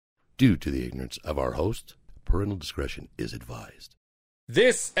Due to the ignorance of our host, parental discretion is advised.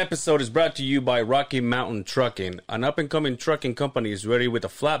 This episode is brought to you by Rocky Mountain Trucking. An up-and-coming trucking company is ready with a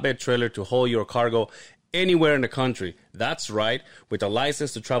flatbed trailer to haul your cargo anywhere in the country. That's right. With a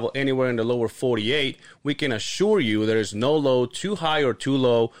license to travel anywhere in the lower 48, we can assure you there is no load too high or too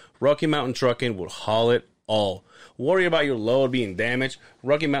low. Rocky Mountain Trucking will haul it all. Worry about your load being damaged?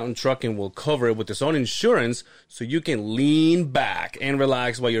 Rocky Mountain Trucking will cover it with its own insurance, so you can lean back and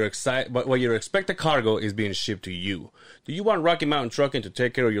relax while your expected cargo is being shipped to you. Do you want Rocky Mountain Trucking to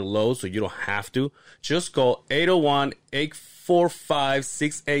take care of your load so you don't have to? Just call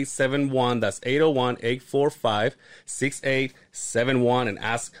 801-845-6871. That's 801-845-6871 and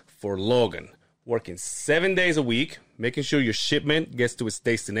ask for Logan. Working 7 days a week, making sure your shipment gets to its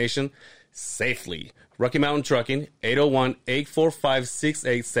destination safely. Rocky Mountain Trucking,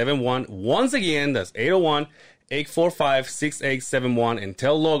 801-845-6871. Once again, that's 801-845-6871. And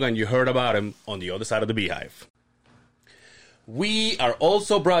tell Logan you heard about him on the other side of the beehive. We are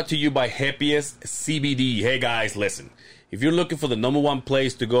also brought to you by Happiest CBD. Hey guys, listen. If you're looking for the number one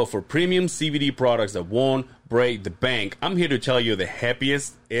place to go for premium CBD products that won't break the bank, I'm here to tell you the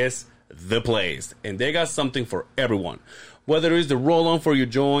Happiest is the place. And they got something for everyone. Whether it's the roll-on for your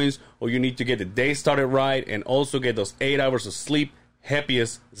joints or you need to get the day started right and also get those 8 hours of sleep,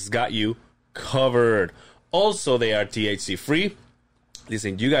 Happiest has got you covered. Also, they are THC-free.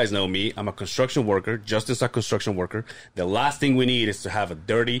 Listen, you guys know me. I'm a construction worker, Justin's a construction worker. The last thing we need is to have a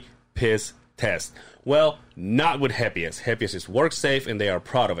dirty piss test. Well, not with Happiest. Happiest is work safe and they are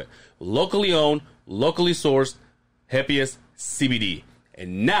proud of it. Locally owned, locally sourced, Happiest CBD.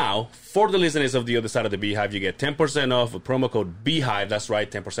 And now, for the listeners of the other side of the beehive, you get 10% off with promo code BEEHIVE. That's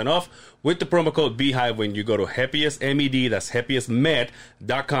right, 10% off with the promo code BEEHIVE when you go to Happiest MED, that's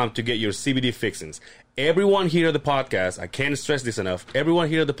happiestmed.com to get your CBD fixings. Everyone here at the podcast, I can't stress this enough, everyone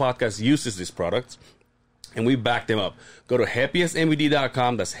here at the podcast uses these products, and we back them up. Go to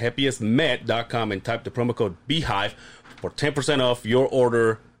happiestmed.com, that's happiestmed.com, and type the promo code BEEHIVE for 10% off your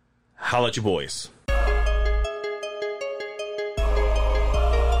order. Holla at your boys.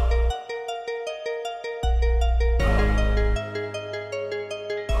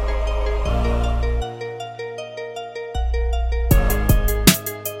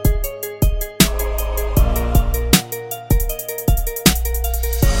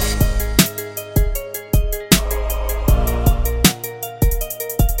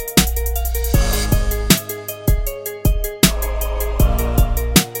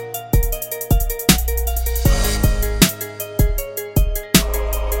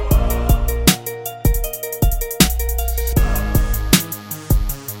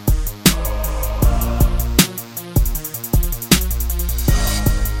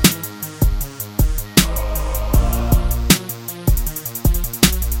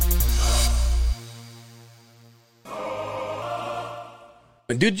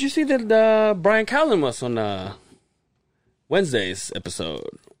 Did you see that Brian Callen was on Wednesday's episode?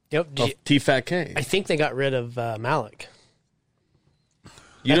 Yep. Of T-Fat-K? I think they got rid of Malik.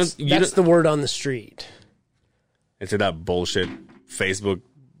 That's the word on the street. Into that bullshit Facebook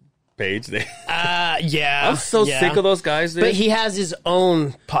page. Yeah. I'm so sick of those guys, dude. But he has his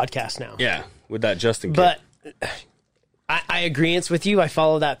own podcast now. Yeah, with that Justin kid. But I agree with you. I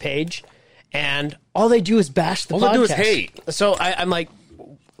follow that page, and all they do is bash the podcast. All they do is hate. So I'm like,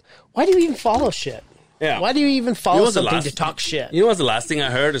 why do you even follow shit? Yeah. Why do you even follow something to talk shit? You know what's the last thing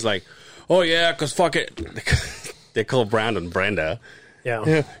I heard is like, oh yeah, because fuck it. They call Brandon Brenda.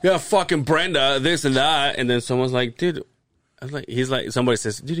 Yeah, fucking Brenda, this and that. And then someone's like, dude, somebody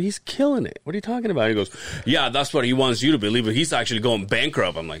says, dude, he's killing it. What are you talking about? He goes, yeah, that's what he wants you to believe, but he's actually going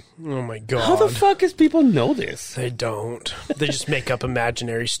bankrupt. I'm like, oh my God. How the fuck is people know this? They don't. They just make up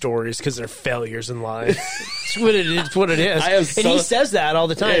imaginary stories because they're failures in life. It's what it is. And he says that all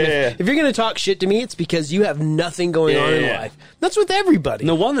the time. Yeah. If you're going to talk shit to me, it's because you have nothing going on in life. That's with everybody.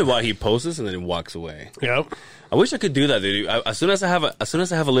 No wonder why he posts this and then he walks away. Yep. I wish I could do that, dude. As soon as I have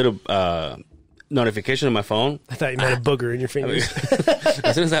a little notification on my phone. I thought you meant a booger in your fingers.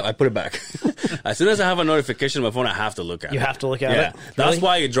 As soon as I put it back. As soon as I have a notification on my phone, I have to look at it. You have to look at it? That's Really?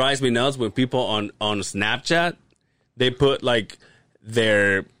 why it drives me nuts when people on Snapchat, they put like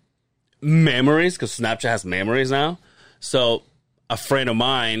their memories, because Snapchat has memories now. So a friend of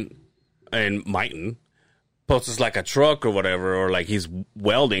mine in Mighton posts like a truck or whatever, or like he's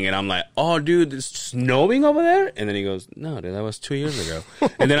welding, and I'm like, oh, dude, it's snowing over there? And then he goes, no, dude, that was 2 years ago.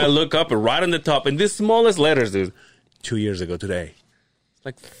 And then I look up, and right on the top, in the smallest letters, dude, 2 years ago today. It's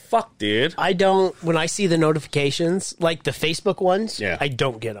like, fuck, dude. I don't, when I see the notifications, like the Facebook ones, Yeah. I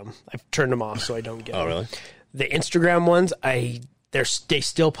don't get them. I've turned them off, so I don't get them. Oh, really? The Instagram ones, I they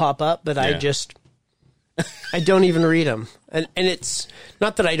still pop up, but I don't even read them. And it's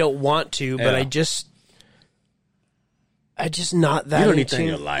not that I don't want to, but I just not that. You don't in need that tune. in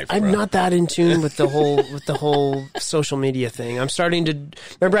your life, I'm bro. not that in tune with the whole social media thing. I'm starting to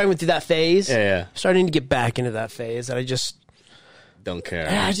remember I went through that phase. Yeah. I'm starting to get back into that phase, and I just don't care.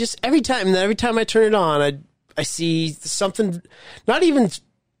 I just every time I turn it on, I see something, not even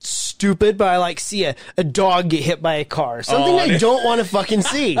stupid, but I like see a dog get hit by a car. Something I don't want to fucking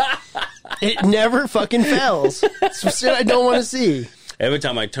see. It never fucking fails. It's shit I don't want to see. Every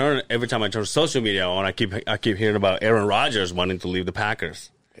time I turn social media on, I keep hearing about Aaron Rodgers wanting to leave the Packers.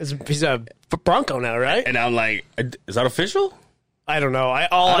 He's a Bronco now, right? And I'm like, is that official? I don't know. I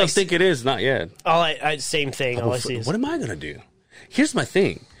don't think it is. Not yet. Same thing. All I see is, what am I gonna do? Here's my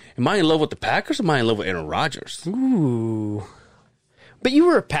thing. Am I in love with the Packers or am I in love with Aaron Rodgers? Ooh. But you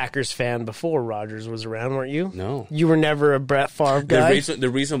were a Packers fan before Rodgers was around, weren't you? No. You were never a Brett Favre guy? The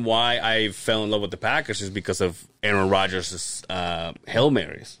reason why I fell in love with the Packers is because of Aaron Rodgers' Hail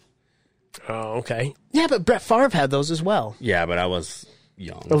Marys. Oh, okay. Yeah, but Brett Favre had those as well. Yeah, but I was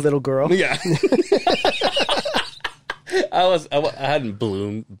young. A little girl? Yeah. I hadn't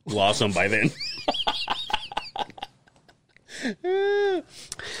blossomed by then.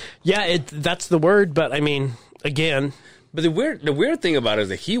 Yeah, that's the word, but I mean, again... But the weird thing about it is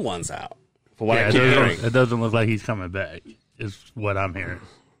that he wants out. From what I keep hearing, it doesn't look like he's coming back. Is what I'm hearing.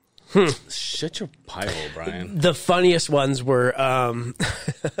 Shut your pie hole, Brian. The funniest ones were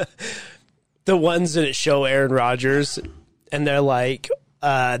the ones that show Aaron Rodgers, and they're like,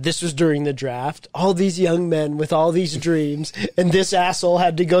 this was during the draft. All these young men with all these dreams, and this asshole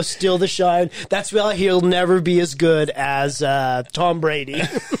had to go steal the shine. That's why he'll never be as good as Tom Brady.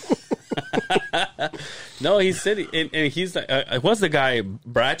 No, he said, and he's like, what's the guy,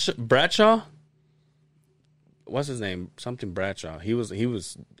 Bradshaw? What's his name? Something Bradshaw. He was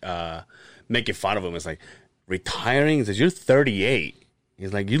making fun of him. It's like, retiring? He says, you're 38.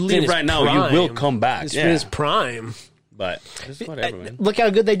 He's like, you leave right now, you will come back. It's in his prime. But it's whatever, man. Look how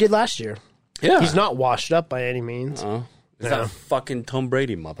good they did last year. Yeah. He's not washed up by any means. It's that fucking Tom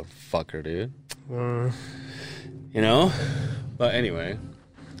Brady motherfucker, dude. You know? But anyway,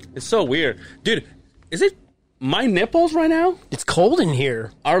 it's so weird. Dude, is it my nipples right now? It's cold in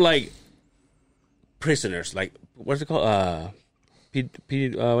here. Are like prisoners. Like, what's it called? What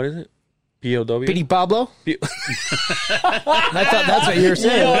is it? POW? Petey Pablo? I thought that's what you were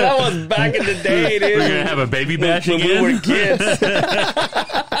saying. Yo, that was back in the day, dude. We're going to have a baby bash when again? we were kids.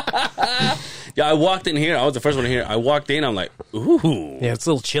 Yeah, I walked in here. I was the first one here. I walked in. I'm like, ooh. Yeah, it's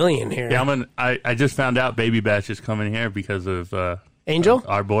a little chilly in here. Yeah, I just found out baby bash is coming here because of Angel?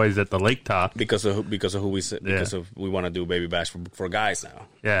 Our boys at the lake top. Because of who we sit. Because of we want to do baby bash for guys now.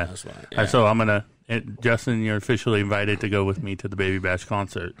 Yeah. That's why. Yeah. So I'm gonna. Justin, you're officially invited to go with me to the Baby Bash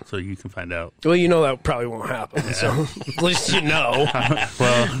concert, so you can find out. Well, you know that probably won't happen. Yeah. So at least you know.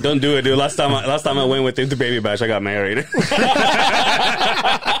 Well, don't do it, dude. Last time I went with him to Baby Bash, I got married.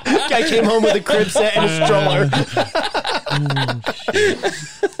 Guy came home with a crib set and a stroller.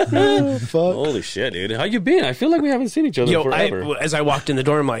 Fuck. Holy shit, dude! How you been? I feel like we haven't seen each other forever. As I walked in the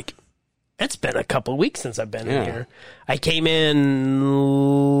door, I'm like, it's been a couple weeks since I've been in here. I came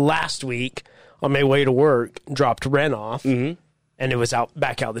in last week on my way to work, dropped Ren off, and it was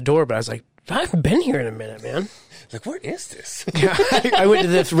back out the door. But I was like, I haven't been here in a minute, man. Like, where is this? I went to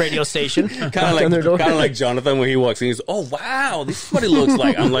this radio station, kind of like Jonathan when he walks in. He's, oh wow, this is what it looks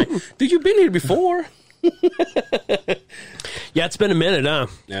like. I'm like, dude, you've been here before. Yeah, it's been a minute, huh?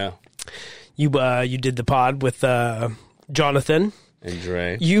 Yeah. You did the pod with Jonathan and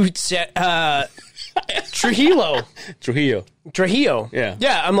Dre. You said Trujillo. Yeah.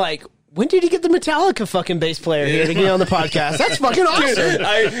 Yeah, I'm like, when did he get the Metallica fucking bass player here to get on the podcast? That's fucking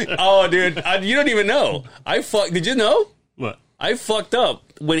awesome. Dude, you don't even know. Did you know? What? I fucked up.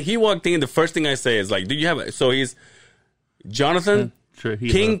 When he walked in, the first thing I say is like, do you have it? So he's Jonathan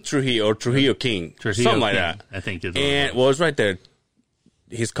Trujillo. King Trujillo or Trujillo King. Trujillo something like King, that. I think is and well, it's right there.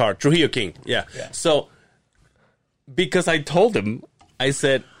 His card, Trujillo King. Yeah. So because I told him, I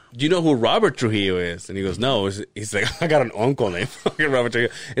said, do you know who Robert Trujillo is? And he goes, no. He's like, I got an uncle named Robert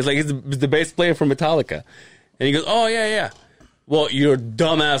Trujillo. It's like, he's the bass player from Metallica. And he goes, oh, yeah. Well, you're a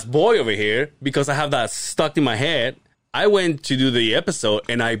dumbass boy over here because I have that stuck in my head. I went to do the episode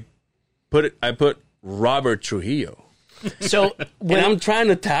and I put Robert Trujillo. So when I'm trying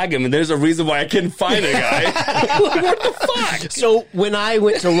to tag him, and there's a reason why I couldn't find a guy. Like, what the fuck? So when I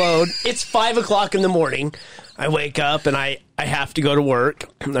went to load, it's 5:00 in the morning. I wake up and I have to go to work.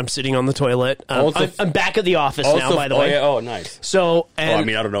 I'm sitting on the toilet. I'm back at the office now, by the way. Oh, nice. So, I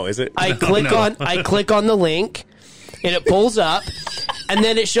don't know. Is it? I click on the link, and it pulls up, and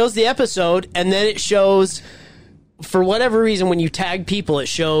then it shows the episode, and then it shows, for whatever reason, when you tag people, it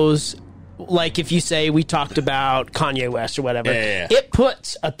shows, like if you say we talked about Kanye West or whatever, it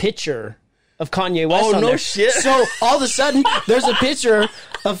puts a picture of Kanye West on there. Shit. So all of a sudden, there's a picture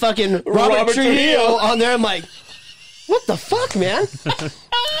of fucking Robert Trujillo on there. I'm like, what the fuck, man?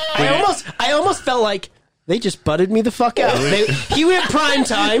 I almost felt like they just butted me the fuck out. He went prime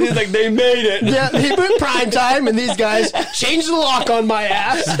time. He's like, they made it. Yeah, he went prime time, and these guys changed the lock on my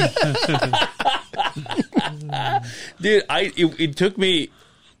ass. Dude, it took me.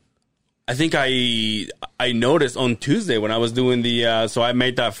 I think I noticed on Tuesday when I was doing the. So I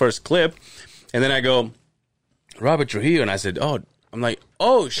made that first clip, and then I go, Robert Trujillo, and I said, I'm like,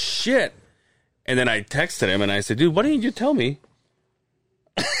 oh shit. And then I texted him and I said, dude, why didn't you tell me?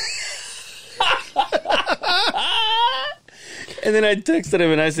 And then I texted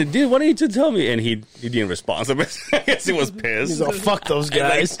him and I said, dude, why didn't you tell me? And he didn't respond. So I guess he was pissed. He's all, fuck those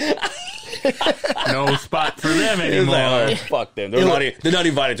guys. No spot for them anymore. Like, fuck them. They're not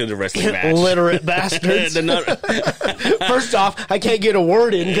invited to the wrestling match. Illiterate bastards. First off, I can't get a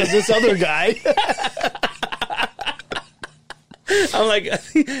word in because this other guy. I'm like,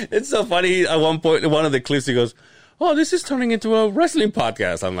 it's so funny. At one point, in one of the clips, he goes, oh, this is turning into a wrestling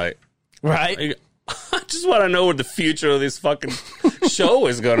podcast. I'm like, right. I just want to know what the future of this fucking show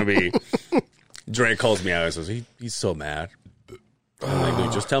is going to be. Dre calls me out and says, he's so mad. I'm like,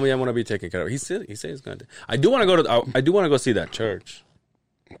 dude, just tell me I want to be taken care of. He said he's going to. I do want to go see that church.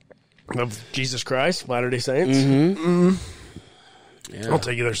 Of Jesus Christ, Latter-day Saints? Mm-hmm. Yeah. I'll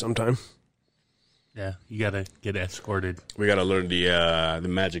take you there sometime. Yeah, you got to get escorted. We got to learn the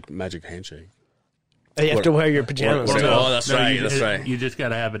magic handshake. You have to wear your pajamas. That's right. You just got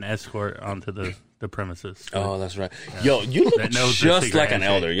to have an escort onto the premises. Oh, that's right. Yeah. Yo, you look just like an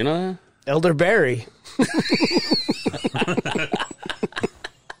elder, you know? Elder Barry.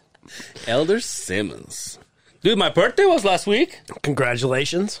 Elder Simmons. Dude, my birthday was last week.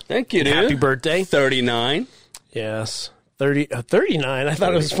 Congratulations. Thank you, dude. Happy birthday. 39. Yes. 39. I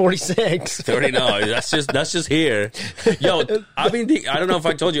thought it was 46. 30. No, that's just here. Yo, I don't know if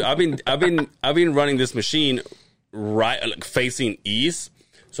I told you. I've been running this machine right, like, facing east.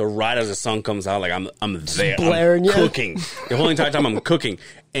 So right as the sun comes out, like I'm there, blaring, I'm cooking. The whole entire time I'm cooking,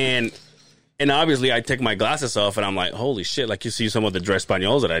 and obviously I take my glasses off and I'm like, holy shit! Like you see some of the dress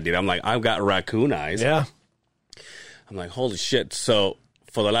españols that I did. I'm like, I've got raccoon eyes. Yeah. I'm like, holy shit! So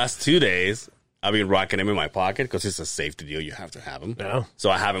for the last 2 days, I've been rocking them in my pocket because it's a safety deal. You have to have them. Yeah. So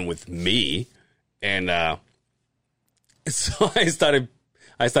I have them with me, and so I started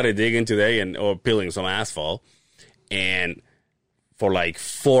digging today or peeling some asphalt, and for like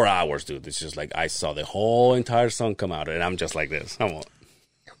 4 hours, dude, it's just like I saw the whole entire sun come out, and I'm just like this. I'm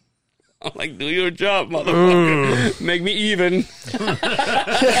like, do your job, motherfucker. Make me even.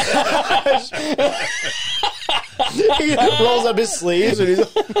 He rolls up his sleeves and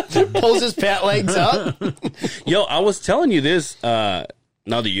he pulls his pant legs up. Yo, I was telling you this. Now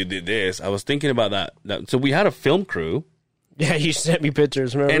that you did this, I was thinking about that. So we had a film crew. Yeah, you sent me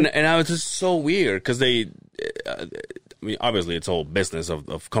pictures, remember? And I was just so weird because I mean, obviously it's all business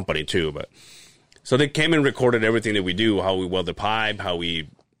of company too, but so they came and recorded everything that we do, how we weld the pipe, how we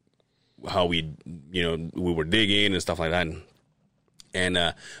we were digging and stuff like that.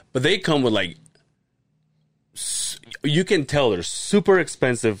 And but they come with like, you can tell they're super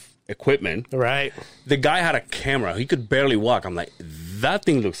expensive equipment. Right. The guy had a camera. He could barely walk. I'm like, that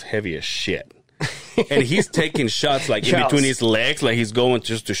thing looks heavy as shit. And he's taking shots like in between his legs, like he's going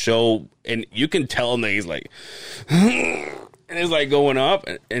just to show, and you can tell him that he's like, and it's like going up,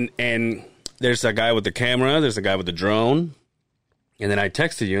 and there's a guy with the camera, there's a guy with the drone, and then I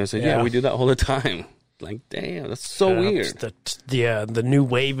texted you and said, yeah, we do that all the time. Like, damn, that's so weird. The new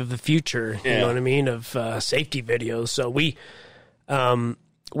wave of the future, you know what I mean, of safety videos. So we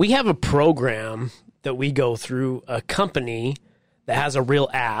have a program that we go through, a company that has a real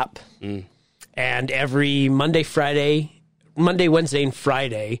app. And every Monday, Wednesday, and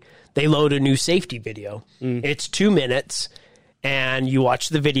Friday, they load a new safety video. It's 2 minutes, and you watch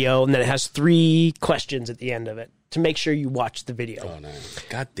the video, and then it has 3 questions at the end of it to make sure you watch the video. Oh, nice.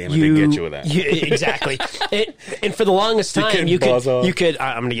 God damn it, they get you with that. Exactly. And for the longest time, you could,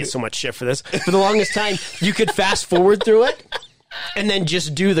 I'm going to get so much shit for this. For the longest time, you could fast forward through it and then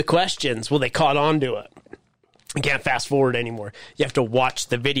just do the questions. Well, they caught on to it. You can't fast forward anymore. You have to watch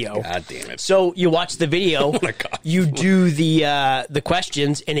the video. God damn it. So you watch the video, you do the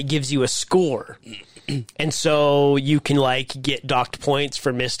questions, and it gives you a score. And so you can like get docked points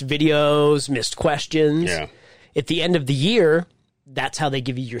for missed videos, missed questions. Yeah. At the end of the year, that's how they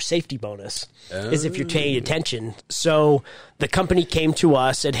give you your safety bonus, is if you're paying attention. So the company came to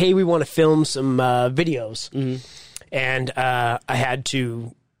us, said, hey, we want to film some videos. And I had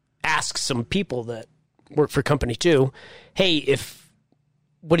to ask some people that work for company too, hey,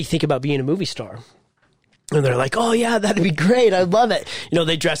 what do you think about being a movie star? And they're like, oh yeah, that'd be great. I'd love it. You know,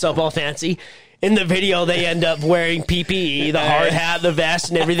 they dress up all fancy. In the video, they end up wearing PPE, the hard hat, the vest,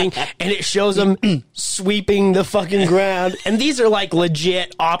 and everything, and it shows them sweeping the fucking ground. And these are like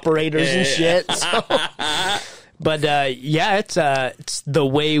legit operators and shit. So. But yeah, it's the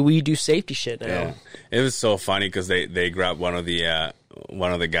way we do safety shit now. Yeah. It was so funny because they grabbed one of the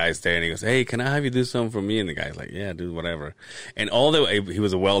guys there, and he goes, "Hey, can I have you do something for me?" And the guy's like, "Yeah, dude, whatever." And he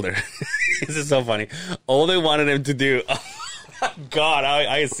was a welder. This is so funny. All they wanted him to do. God,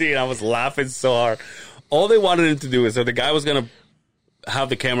 I see it. I was laughing so hard. All they wanted him to do is, so the guy was going to have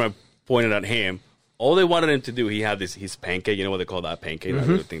the camera pointed at him. All they wanted him to do, he had his pancake. You know what they call that pancake? That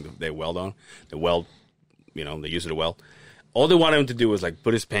little thing they weld on. They use it to weld. All they wanted him to do was like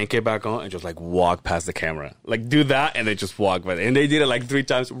put his pancake back on and just like walk past the camera. Like do that and then just walk by. And they did it like 3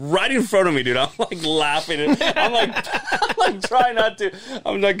 times right in front of me, dude. I'm like laughing. I'm like trying not to.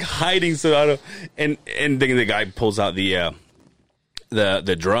 I'm like hiding so I don't. And then the guy pulls out the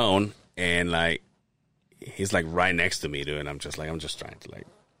drone and like he's like right next to me, dude. And I'm just trying to like,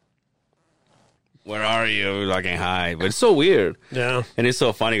 where are you? Like, hi. But it's so weird. Yeah. And it's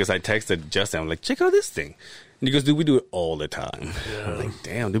so funny because I texted Justin. I'm like, check out this thing. And he goes, dude, we do it all the time. Yeah. I'm like,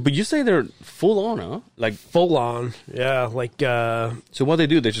 damn, dude. But you say they're full on, huh? Like full on. Yeah. Like, so what they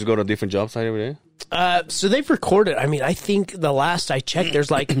do? They just go to a different job site every day? So they've recorded. I mean, I think the last I checked,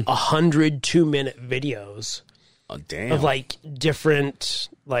 there's like 100 2-minute videos. Oh, damn. Of like different,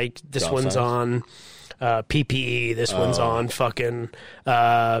 like this job one's sites. On PPE, this one's on fucking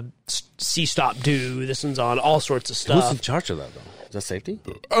C-Stop Do, this one's on all sorts of stuff. Who's in charge of that, though? Is that safety?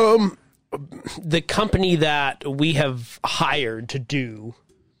 The company that we have hired to do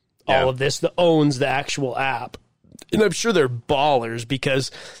all of this, that owns the actual app. And I'm sure they're ballers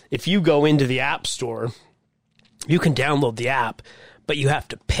because if you go into the App Store, you can download the app, but you have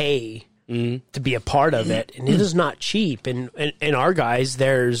to pay to be a part of it. And it is not cheap. And our guys,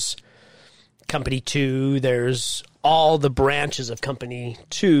 there's Company 2, there's all the branches of Company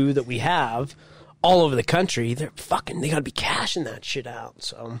 2 that we have all over the country. They gotta be cashing that shit out.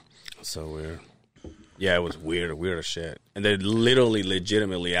 So weird. Yeah, it was weird as shit. And they literally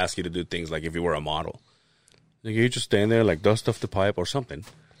legitimately ask you to do things like if you were a model. Like you just stand there, like dust off the pipe or something.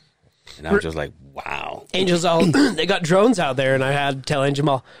 And I'm just like, wow. Angel's all, they got drones out there, and I had to tell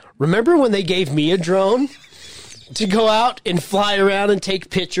Angel, remember when they gave me a drone to go out and fly around and take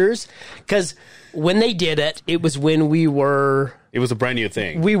pictures? Because when they did it, it was when it was a brand new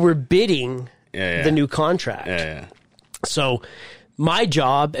thing. We were bidding the new contract. Yeah. So my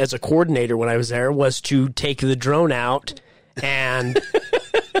job as a coordinator when I was there was to take the drone out and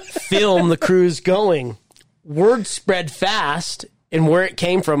film the crews going. Word spread fast, and where it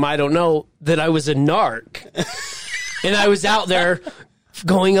came from, I don't know, that I was a narc. And I was out there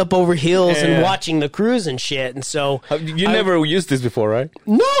going up over hills and watching the crews and shit. And so you never used this before, right?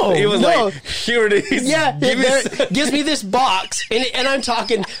 No, it was like, here it is. Yeah, gives me this box, and I'm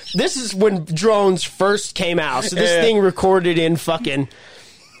talking. This is when drones first came out. So this thing recorded in fucking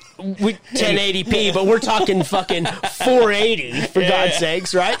 1080p, but we're talking fucking 480 for God's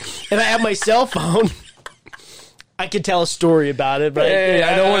sakes, right? And I have my cell phone. I could tell a story about it, but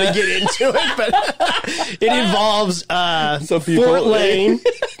I don't want to get into it. But it involves Fort Lane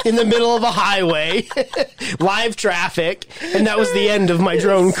in the middle of a highway, live traffic, and that was the end of my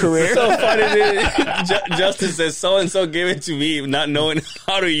drone career. So funny. Justin says, so-and-so gave it to me, not knowing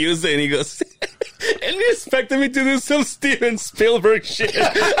how to use it, and he goes, and he expected me to do some Steven Spielberg shit.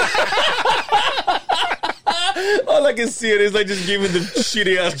 All I can see it is like just giving the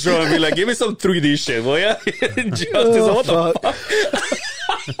shitty ass drone and be like, give me some 3D shit, will ya? Justice, what the fuck?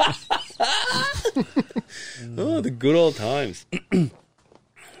 Oh, the good old times.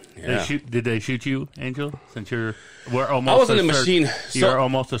 Yeah. Did they shoot you, Angel? Since we're almost I was in the machine. You're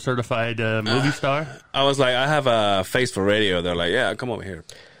almost a certified movie star. I was like, I have a face for radio. They're like, yeah, come over here.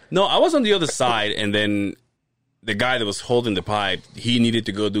 No, I was on the other side, and then the guy that was holding the pipe, he needed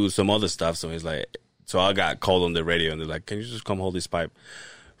to go do some other stuff. So he's like, so I got called on the radio, and they're like, can you just come hold this pipe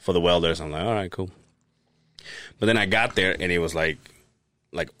for the welders? I'm like, all right, cool. But then I got there, and it was like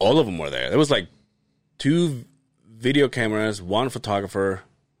all of them were there. There was like 2 video cameras, 1 photographer,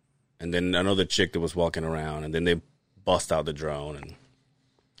 and then another chick that was walking around, and then they bust out the drone. And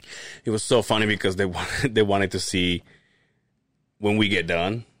it was so funny because they wanted to see when we get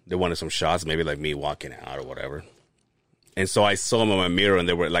done. They wanted some shots, maybe like me walking out or whatever. And so I saw him on my mirror, and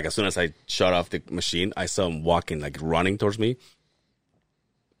they were like, as soon as I shut off the machine, I saw him walking, like running towards me.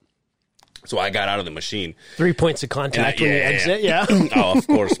 So I got out of the machine. 3 points of contact when you exit, yeah. Oh, of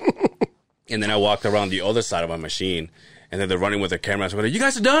course. And then I walked around the other side of my machine, and then they're running with their cameras. So you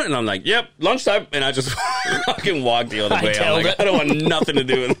guys are done? And I'm like, yep, lunchtime. And I just fucking walked the other way. I'm like, I don't want nothing to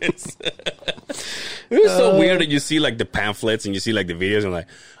do with this. It was so weird that you see like the pamphlets and you see like the videos and like,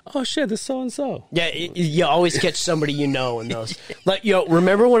 oh shit, this so-and-so. Yeah, you always catch somebody you know in those. Like,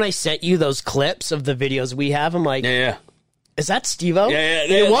 remember when I sent you those clips of the videos we have? I'm like, Yeah. is that Steve-O? Yeah.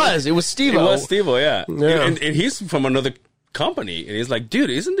 It was Steve-O. It was Steve-O, yeah. Yeah. And he's from another company. And he's like, dude,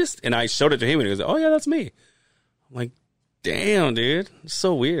 isn't this? And I showed it to him and he goes, oh yeah, that's me. I'm like, damn, dude. It's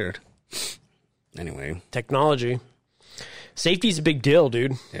so weird. Anyway. Technology. Safety's a big deal,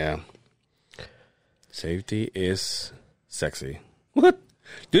 dude. Yeah. Safety is sexy. What?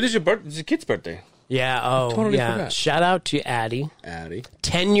 Dude, it's your kid's birthday. Yeah, Totally yeah. forgot. Shout out to Addie.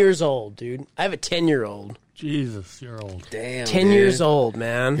 10 years old, dude. I have a 10-year-old. Jesus, you're old. Damn, 10 dude. years old,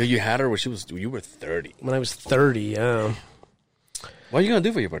 man. You had her when you were 30. When I was 30, yeah. What are you going to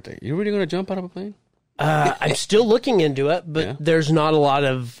do for your birthday? You really going to jump out of a plane? I'm still looking into it, but Yeah. there's not a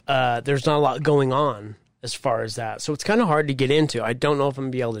lot going on as far as that. So it's kind of hard to get into. I don't know if I'm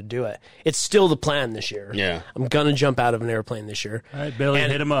going to be able to do it. It's still the plan this year. Yeah. I'm going to jump out of an airplane this year. All right, Billy,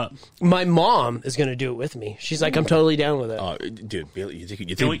 And hit him up. My mom is going to do it with me. She's like, I'm totally down with it. Oh, dude, Billy, you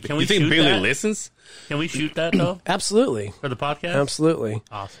think Can we shoot Billy that? listens? Can we shoot that, though, Absolutely. for the podcast? Absolutely.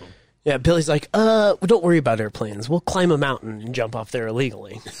 Awesome. Yeah, Billy's like, don't worry about airplanes. We'll climb a mountain and jump off there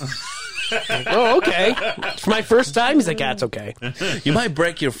illegally. Like, oh, okay. For my first time, he's like, yeah, it's okay. You might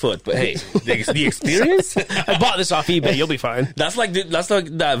break your foot, but hey, the experience. I bought this off eBay. You'll be fine. That's like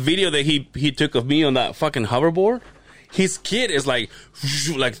that video that he took of me on that fucking hoverboard. His kid is like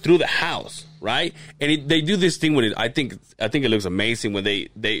through the house, right? And they do this thing with it. I think it looks amazing when they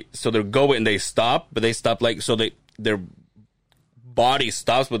they're going and they stop, but they stop like so their body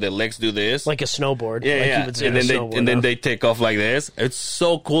stops, but their legs do this, Like a snowboard. yeah, like yeah. You would say And a then snowboard, they take off like this. It's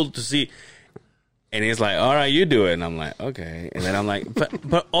so cool to see. And he's like, all right, you do it. And I'm like, okay. And then I'm like,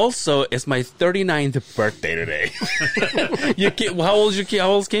 but also, it's my 39th birthday today. Your kid, how old is your kid? How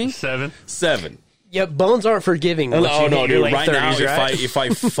old is King? 7. 7. Yeah, bones aren't forgiving. once you hit your dude. late Right 30s, now, right? if I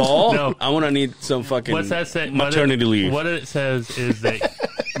fall, No. I'm going to need some fucking What's that say? maternity leave. What it says is that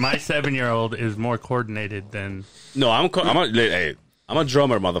my 7-year-old is more coordinated than. No, I'm a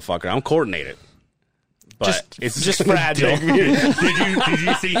drummer, motherfucker. I'm coordinated. But it's just fragile. Did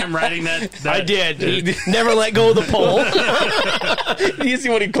you see him riding that? I did. He never let go of the pole. You see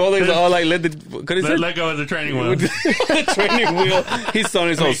what he called it? Oh, like Let go of the training wheel. the training wheel. His son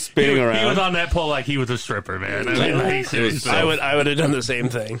is all spinning around. He was on that pole like he was a stripper, man. I mean, like, seriously. I would have done the same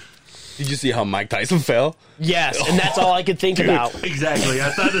thing. Did you see how Mike Tyson fell? Yes, and that's all I could think about. Exactly. I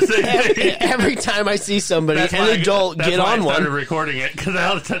thought the same thing. Every time I see somebody, an adult, get on I started one. recording it because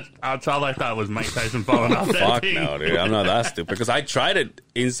that's all I thought was Mike Tyson falling off that Fuck thing. no, dude. I'm not that stupid. Because I tried it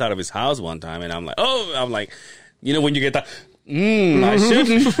inside of his house one time, and I'm like, you know, when you get that, I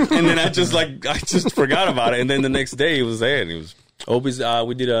shouldn't. And then I just forgot about it. And then the next day he was there, and he was always.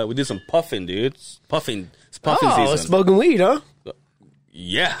 We did some puffing, dude. It's puffing season. Smoking weed, huh?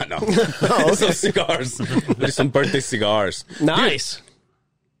 Yeah, no. Some cigars. We did some birthday cigars. Nice.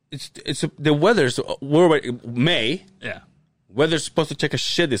 Dude, it's the weather's May. Yeah. Weather's supposed to take a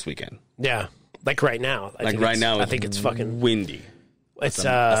shit this weekend. Yeah, like right now. I think it's fucking windy. It's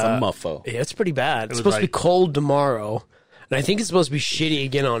That's a muffo. Yeah, it's pretty bad. It's was supposed to be like- cold tomorrow, and I think it's supposed to be shitty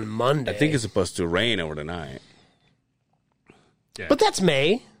again on Monday. I think it's supposed to rain over the night. but that's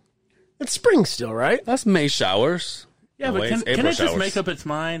May. It's spring still, right? That's May showers. Yeah, No, but it's can April it just showers. make up its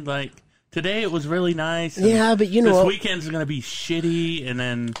mind? Like, today it was really nice. and Yeah, but you know this what? weekend's going to be shitty, and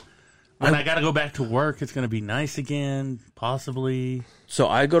then when I got to go back to work, it's going to be nice again, possibly. So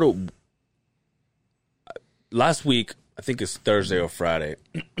I go to last week. I think it's Thursday or Friday.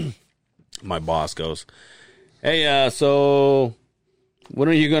 My boss goes, "Hey, so when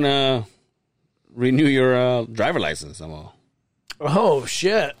are you gonna renew your driver license?" I'm all, Oh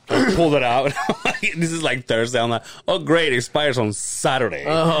shit! pulled it out. This is like Thursday. I'm like, oh great, it expires on Saturday.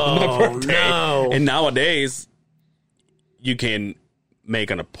 Oh, my birthday. no. And nowadays, you can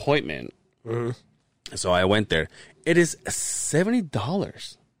make an appointment. So I went there. It is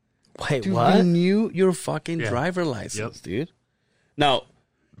 $70 Wait, to what? renew your fucking Yeah. driver license, dude. Now,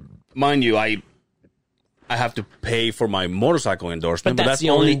 mind you, I have to pay for my motorcycle endorsement, But that's the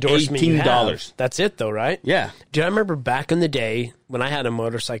only endorsement you have. $18. That's it, though, right? Yeah. Dude, I remember back in the day when I had a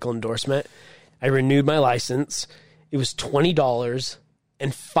motorcycle endorsement, I renewed my license. It was $20,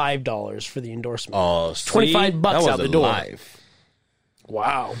 and $5 for the endorsement. Oh, see? $25 That was out the door. live. $25 See? out the That was door.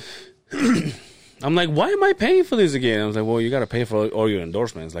 live. Wow. I'm like, why am I paying for this again? I was like, well, you got to pay for all your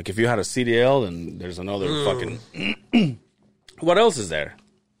endorsements. Like, if you had a CDL, then there's another fucking... What else is there?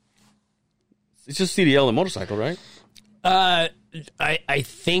 It's just CDL and motorcycle, right? I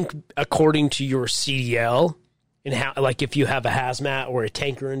think according to your CDL, and how, like if you have a hazmat or a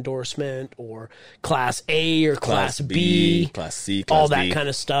tanker endorsement or Class A or Class B, Class C, Class all D. that kind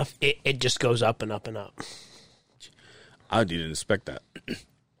of stuff, it just goes up and up and up. I didn't expect that.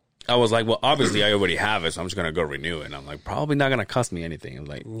 I was like, well, obviously I already have it, so I'm just gonna go renew it. And I'm like, probably not gonna cost me anything. I'm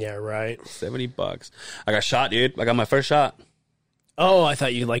like, Yeah, right. $70. I got shot, dude. I got my first shot. Oh, I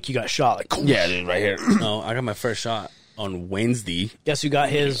thought you got shot. Like, Yeah, dude, right here. No, I got my first shot on Wednesday. guess who got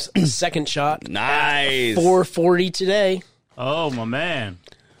his second shot? Nice. 4:40 today. Oh, my man.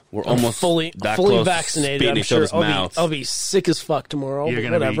 We're almost fully that close vaccinated. spitting I'm each sure other's mouths. I'll be sick as fuck tomorrow. You're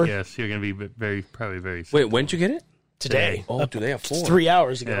But gonna whatever. be you're gonna be probably very sick. Wait, when did you get it? Today. Oh, today at 4. 3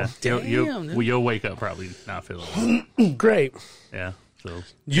 hours ago. Yeah, Damn, you'll wake up probably not feeling well. Great. Yeah, so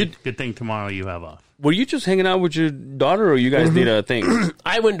You- good thing tomorrow you have off. Were you just hanging out with your daughter, or you guys did a thing?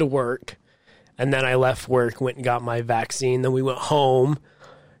 I went to work, and then I left work, went and got my vaccine. Then we went home,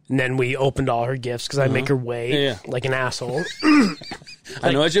 and then we opened all her gifts because I make her wait Yeah. like an asshole.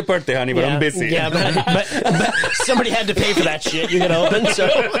 I know it's your birthday, honey, but I'm busy. Yeah, but somebody had to pay for that shit you're going to open, so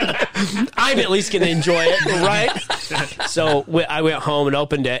I'm at least going to enjoy it, right? So I went home and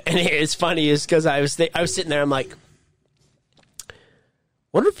opened it, and it's funny is because I was sitting there, I'm like,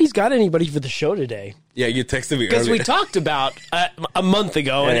 wonder if he's got anybody for the show today. Yeah, you texted me Because earlier. we talked about a month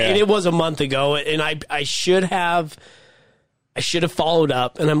ago, and, Yeah. and it was a month ago, and I should have followed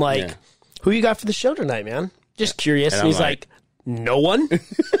up, and I'm like, Yeah. who you got for the show tonight, man? Just curious. And And I'm he's like- like, no one.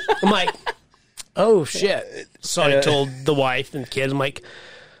 I'm like, oh shit. So I told the wife and kid, I'm like,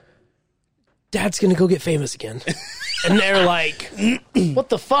 Dad's gonna go get famous again. And they're like, what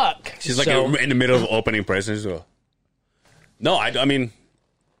the fuck? She's like So- in the middle of opening presents. So. No, I mean,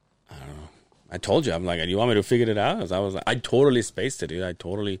 I don't know. I told you, I'm like, you want me to figure it out? I totally spaced it, dude. I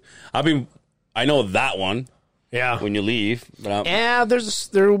know that one yeah. when you leave, but Yeah,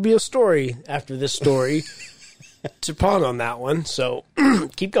 there will be a story after this story to pawn on that one. So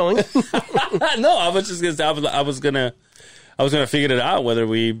keep going. no, I was just gonna say, I was gonna figure it out whether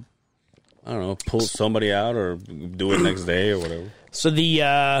we, I don't know, pull somebody out or do it next day or whatever. So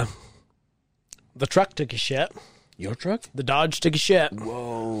the truck took a shit. Your truck? The Dodge took a shit.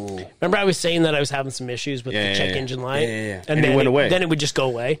 Whoa. Remember I was saying that I was having some issues with the check engine light? Yeah. And it went away. Then it would just go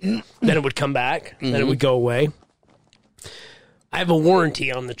away. Then it would come back. Then it would go away. I have a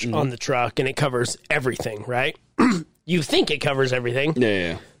warranty on the truck, and it covers everything, right? You think it covers everything.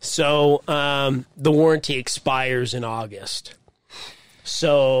 Yeah. So the warranty expires in August.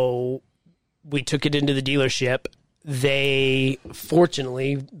 So we took it into the dealership.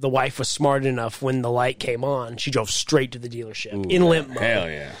 Fortunately, the wife was smart enough when the light came on. She drove straight to the dealership in limp mode. Hell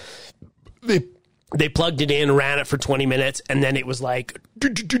yeah. They plugged it in, ran it for 20 minutes, and then it was like,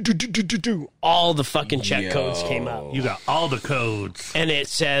 all the fucking check codes came up. You got all the codes. And it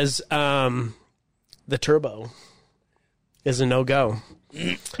says the turbo is a no-go.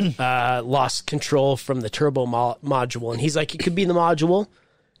 Lost control from the turbo module. And he's like, it could be the module.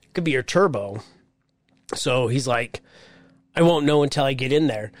 It could be your turbo. So he's like, I won't know until I get in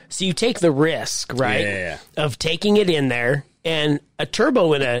there. So you take the risk, right, Yeah. of taking it in there. And a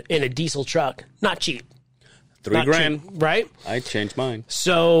turbo in a diesel truck, not cheap. Not $3,000. cheap, right? I changed mine.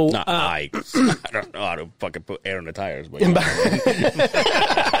 So I don't know how to fucking put air in the tires, but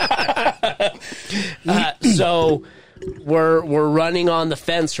so we're running on the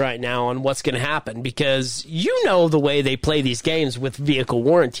fence right now on what's going to happen, because you know the way they play these games with vehicle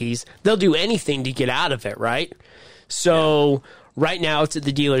warranties, they'll do anything to get out of it, right? So right now it's at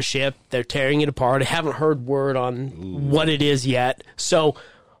the dealership. They're tearing it apart. I haven't heard word on what it is yet. So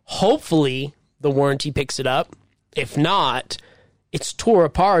hopefully the warranty picks it up. If not, it's tore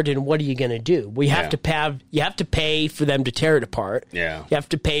apart, and what are you going to do? You have to pay for them to tear it apart. Yeah. You have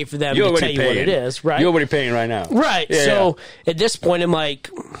to pay for them You're to tell already you what paying. it is, right? You're already paying right now. Right. Yeah, So at this point, I'm like,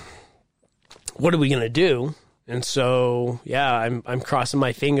 what are we going to do? And so, I'm crossing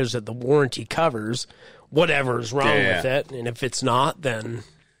my fingers that the warranty covers whatever's wrong with it. And if it's not, then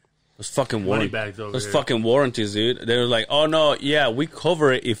Those fucking Money bags over Those here. fucking warranties, dude. They were like, oh no, yeah, we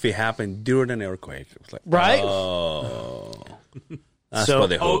cover it if it happened during an earthquake. It was like, Right? Oh. That's So- what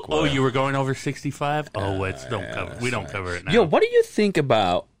the hook Oh, was. you were going over 65? Oh, we don't cover it now. Yo, what do you think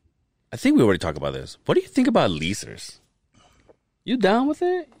about? I think we already talked about this. What do you think about leasers? You down with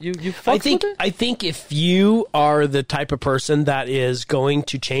it? You fucks with it? I think if you are the type of person that is going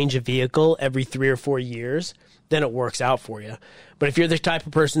to change a vehicle every 3 or 4 years, then it works out for you. But if you're the type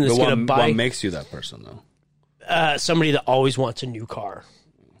of person that's going to buy... What makes you that person, though? Somebody that always wants a new car.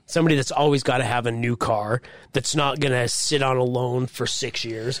 Somebody that's always got to have a new car, that's not going to sit on a loan for 6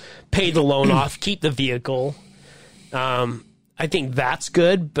 years, pay the loan off, keep the vehicle. I think that's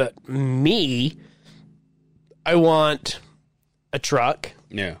good, but me, I want a truck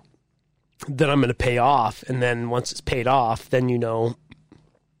that I'm going to pay off, and then once it's paid off, then you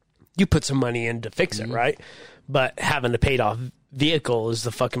put some money in to fix it, right? But having a paid off vehicle is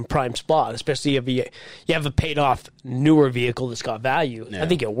the fucking prime spot, especially if you have a paid off newer vehicle that's got value. I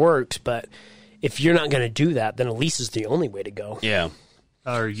think it works, but if you're not going to do that, then a lease is the only way to go. Yeah.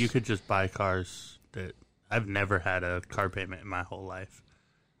 Or you could just buy cars that I've never had a car payment in my whole life.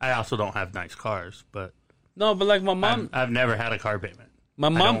 I also don't have nice cars, but No, but like my mom, I've never had a car payment. my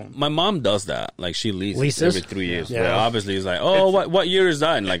mom does that. Like she leases every 3 years. Yeah. But obviously, it's like, what year is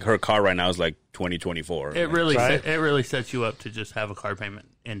that? And like her car right now is like 2024. It really sets you up to just have a car payment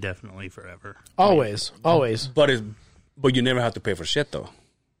indefinitely forever. Always. But you never have to pay for shit though.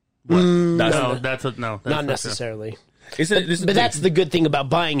 Not Not necessarily. But that's the good thing about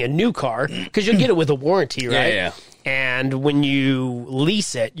buying a new car, because you'll get it with a warranty, right? Yeah. And when you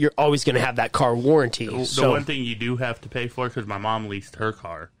lease it, you're always going to have that car warranty. The one thing you do have to pay for, because my mom leased her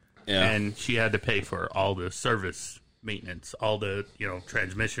car, Yeah. and she had to pay for all the service maintenance, all the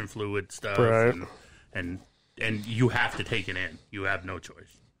transmission fluid stuff, Right. and you have to take it in. You have no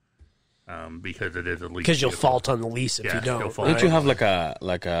choice, because it is a lease. Because you'll vehicle. fault on the lease if you you'll don't. fault. Don't you have like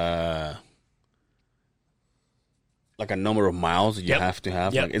a number of miles that you have to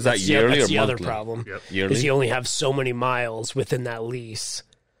have? Yep. Like, is that That's yearly that's or the monthly? other problem. Yep. Yearly? Because you only have so many miles within that lease.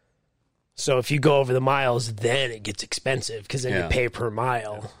 So if you go over the miles, then it gets expensive, because then you pay per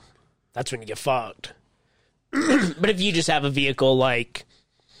mile. That's when you get fucked. But if you just have a vehicle like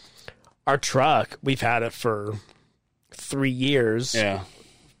our truck, we've had it for 3 years. Yeah.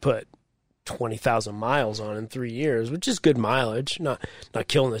 Put 20,000 miles on in 3 years, which is good mileage. Not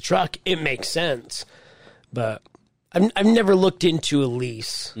killing the truck. It makes sense. But I've never looked into a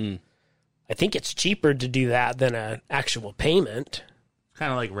lease. I think it's cheaper to do that than an actual payment.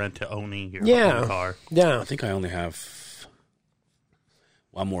 Kind of like rent to owning your own car. Yeah. I think I only have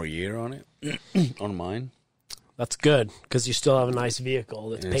one more year on it, on mine. That's good, because you still have a nice vehicle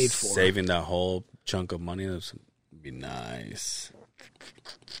that's And paid for. Saving that whole chunk of money would be nice.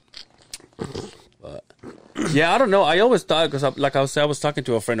 But yeah, I don't know. I always thought, because I was talking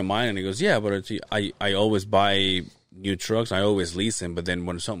to a friend of mine, and he goes, "Yeah, but I always buy new trucks. I always lease them, but then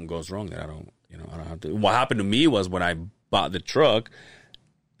when something goes wrong, then I don't have to." What happened to me was when I bought the truck,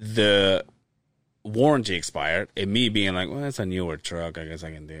 the warranty expired, and me being like, "Well, it's a newer truck. I guess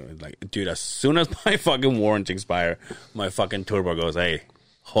I can do it." Like, dude, as soon as my fucking warranty expired, my fucking turbo goes, "Hey,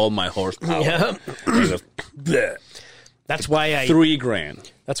 hold my horsepower." Yeah. And it goes, bleh. That's why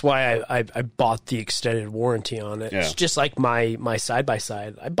 $3,000. That's why I bought the extended warranty on it. Yeah. It's just like my side by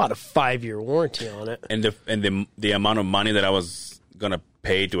side. I bought a 5-year warranty on it. And the amount of money that I was gonna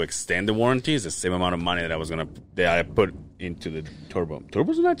pay to extend the warranty is the same amount of money that I put into the turbo.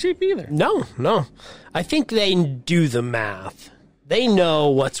 Turbos are not cheap either. No. I think they do the math. They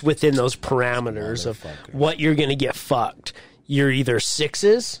know what's within those parameters of what you're going to get fucked. You're either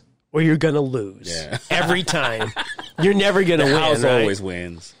 6s or you're going to lose. Yeah. Every time. You're never going to win, House right? always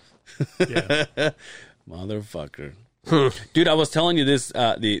wins. Yeah. Motherfucker. Dude, I was telling you this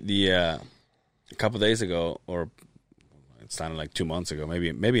a couple days ago, or it sounded like 2 months ago, maybe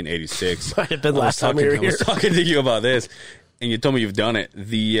in 86. Might have been last time we were I here. was talking to you about this, and you told me you've done it.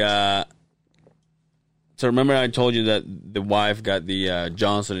 So remember I told you that the wife got the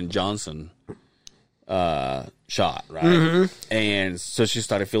Johnson & Johnson shot, right? Mm-hmm. And so she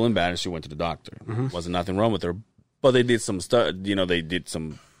started feeling bad, and she went to the doctor. Wasn't nothing wrong with her, but they did some stuff. They did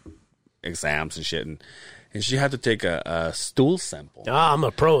some exams and shit, and she had to take a stool sample. I'm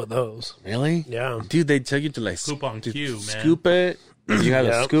a pro at those. Really? Yeah. Dude, they tell you to like Scoop on cue, man. scoop it. You have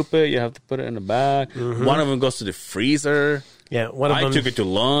to Yep. scoop it. You have to put it in the bag. One of them goes to the freezer. Yeah, one of I them. took it to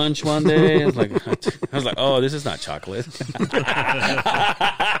lunch one day. I was like, oh, this is not chocolate.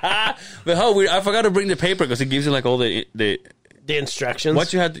 But how weird! I forgot to bring the paper because it gives you like all the the instructions.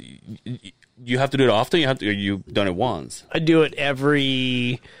 what you have to. You have to do it often. You've done it once. I do it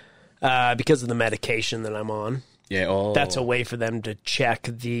every because of the medication that I'm on. Yeah. Oh, That's a way for them to check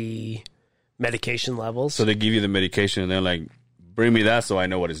the medication levels. So they give you the medication and they're like, bring me that so I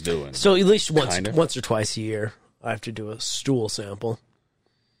know what it's doing. So at least Kind of. once or twice a year, I have to do a stool sample.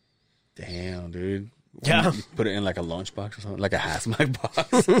 Damn, dude. Yeah. You put it in like a lunchbox or something, like a hazmat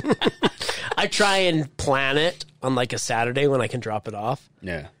box. I try and plan it on like a Saturday when I can drop it off.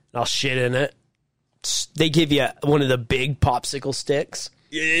 Yeah. I'll shit in it. They give you one of the big popsicle sticks.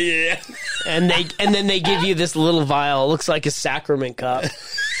 Yeah. And then they give you this little vial. It looks like a sacrament cup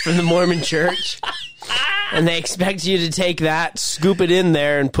from the Mormon church. And they expect you to take that, scoop it in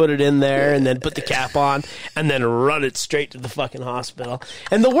there, and put it in there, and then put the cap on, and then run it straight to the fucking hospital.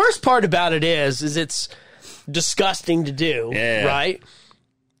 And the worst part about it is it's disgusting to do, right?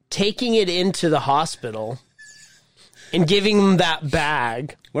 Taking it into the hospital and giving them that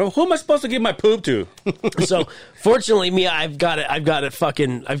bag. Well, who am I supposed to give my poop to? So, fortunately, I've got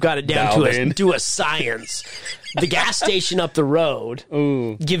it down to a science. The gas station up the road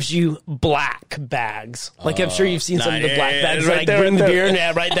gives you black bags. Like, I'm sure you've seen some of the black bags. Right Like, there, bring right the there. beer in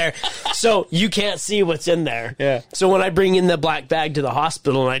there, right there. So, you can't see what's in there. Yeah. So, when I bring in the black bag to the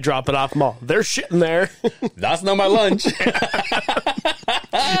hospital and I drop it off, they're shitting there. That's not my lunch.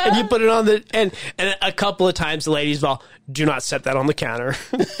 And you put it on and a couple of times the ladies, do not set that on the counter.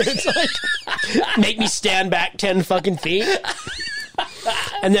 It's like, make me stand back 10 fucking feet.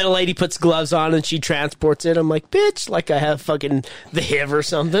 And then a lady puts gloves on and she transports it. I'm like, bitch, like I have fucking the HIV or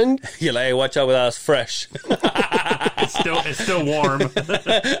something. You're like, hey, watch out with us, fresh. It's still warm.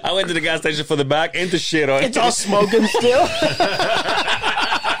 I went to the gas station for the back and the shit on It's all smoking still.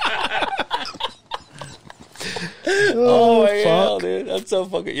 Oh my god, fuck. dude. That's so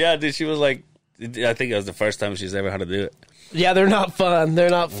fucking... Yeah, dude, she was like... I think it was the first time she's ever had to do it. Yeah, they're not fun.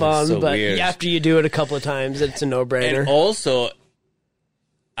 They're not fun. so But weird. after you do it a couple of times, it's a no-brainer. And also,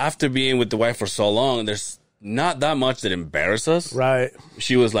 after being with the wife for so long, there's not that much that embarrasses us. Right.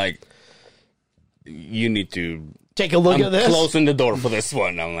 She was like, you need to... Take a look at this. Closing the door for this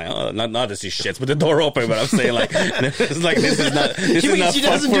one. I'm like, oh, not that she shits with the door open, but I'm saying like, it's like this is not. This You is mean not she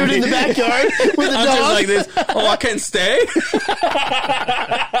fun doesn't for do it me. in the backyard with the I'm dog? just like this. Oh, I can't stay.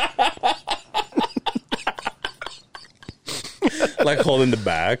 Like holding the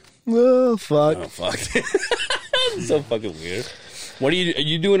bag. Oh, fuck. Oh fuck. It's so fucking weird. What are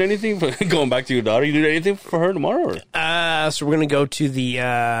you doing anything for going back to your daughter? You doing anything for her tomorrow? Or? So we're going to go to the,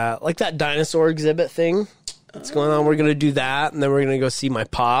 like that dinosaur exhibit thing that's going on. We're going to do that, and then we're going to go see my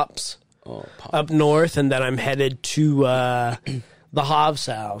pops up north, and then I'm headed to the Hobbs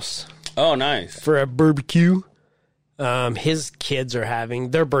house. Oh, nice. For a barbecue. His kids are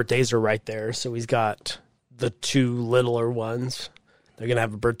their birthdays are right there, so he's got the two littler ones. They're going to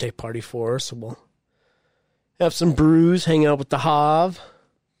have a birthday party for us, so we'll have some brews, hang out with the Hav.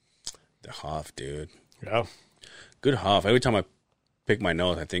 The Hoff, dude. Yeah. Good Hoff. Every time I pick my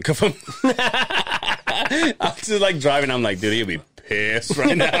nose, I think of him. I'm just like driving. I'm like, dude, he'll be pissed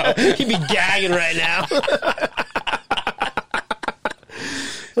right now. He'd be gagging right now.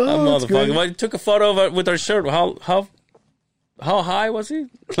 Motherfucker. Well, he took a photo of it with our shirt. How high was he?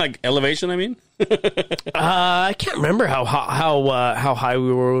 Like elevation, I mean. I can't remember how high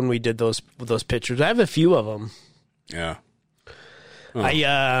we were when we did those pictures. I have a few of them. Yeah.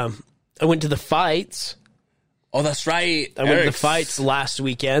 I went to the fights. Oh, that's right. I went to the fights last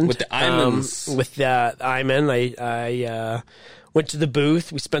weekend with the Imans. With Iman, I went to the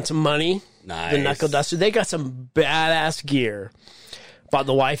booth. We spent some money. Nice. The Knuckle Duster. They got some badass gear. Bought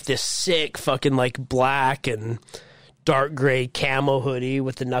the wife this sick fucking like black and dark gray camo hoodie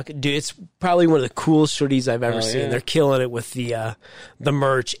with the knuckle. Dude, it's probably one of the coolest hoodies I've ever seen. Yeah. They're killing it with the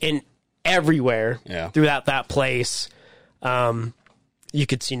merch and everywhere throughout that place. You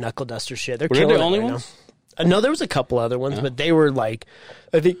could see Knuckle Duster shit. They're killing they it the only right ones? now. No, there was a couple other ones, but they were like,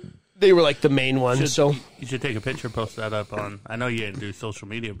 I think they were like the main ones. So you should take a picture, post that up on. I know you didn't do social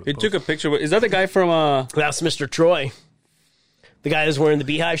media, but He took a picture. Is that the guy from? That's Mr. Troy, the guy that's wearing the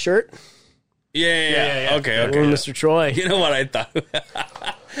Beehive shirt. Yeah. Okay. Mr. Troy. You know what I thought?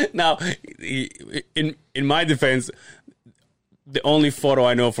 Now, in my defense, the only photo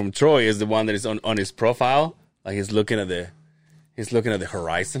I know from Troy is the one that is on his profile. Like he's looking at the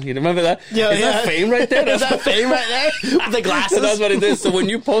horizon. You remember that? Yeah, is that fame right there? Is that fame right there with the glasses? So that's what it is. So when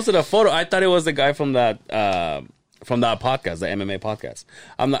you posted a photo, I thought it was the guy from that podcast, the MMA podcast.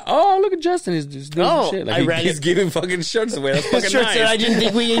 I'm like, oh, look at Justin. He's just doing some shit. Like he's giving fucking shirts away. That's fucking shirts nice. that I didn't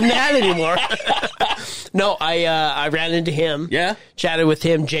think we even had anymore. No, I ran into him. Yeah. Chatted with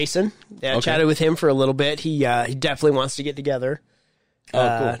him, Jason. Yeah, chatted with him for a little bit. He definitely wants to get together.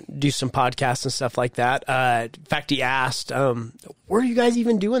 Cool. Do some podcasts and stuff like that. In fact, he asked, where are you guys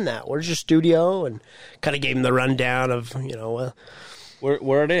even doing that? Where's your studio? And kind of gave him the rundown of,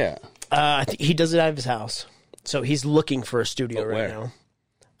 Where are they at? I think he does it out of his house. So he's looking for a studio right where? now.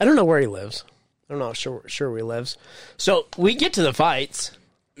 I don't know where he lives. I don't know sure where he lives. So we get to the fights.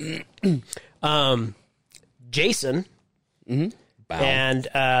 Jason Bow. and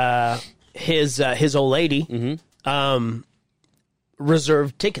his old lady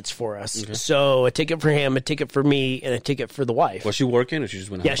reserved tickets for us. Okay. So a ticket for him, a ticket for me, and a ticket for the wife. Was she working or she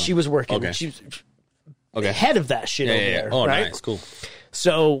just went? Yeah, she was working. Okay. She was head of that shit over there. Oh, right? nice, cool.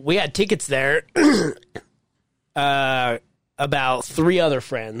 So we had tickets there. About 3 other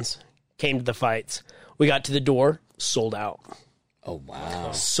friends came to the fights. We got to the door, sold out. Oh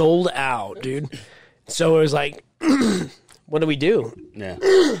wow, Sold out, dude. So it was like, what do we do? yeah.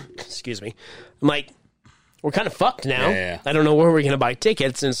 Excuse me. I'm like, we're kind of fucked now. Yeah. I don't know where we're going to buy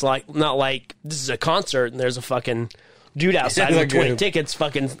tickets. And it's like, not like this is a concert and there's a fucking dude outside with 20 tickets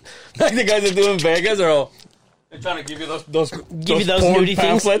fucking. Like the guys that do in Vegas are all. They're trying to give you those porn nudie things,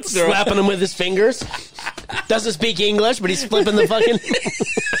 pamphlets. slapping them with his fingers. Doesn't speak English, but he's flipping the fucking.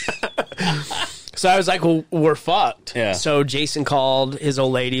 So I was like, well, we're fucked. Yeah. So Jason called his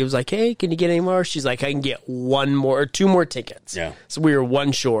old lady. He was like, hey, can you get any more? She's like, I can get 1 more or 2 more tickets. Yeah. So we were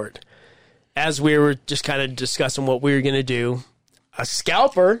 1 short. As we were just kind of discussing what we were going to do, a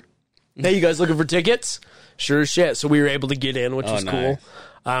scalper, hey, you guys looking for tickets? Sure as shit. So we were able to get in, which was nice.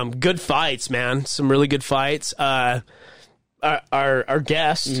 cool. Good fights, man. Some really good fights. Our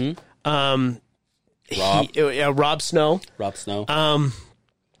guest, Rob Snow. Rob Snow.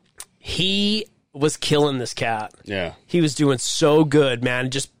 He was killing this cat. Yeah. He was doing so good, man.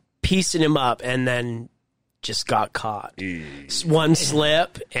 Just piecing him up, and then just got caught. One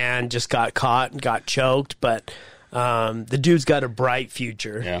slip and just got caught and got choked. But the dude's got a bright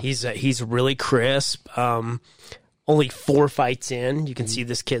future. Yeah. He's really crisp. Only 4 fights in, you can see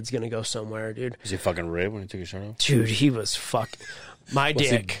this kid's gonna go somewhere, dude. Was he fucking ripped when he took his shirt off? Dude, he was my Was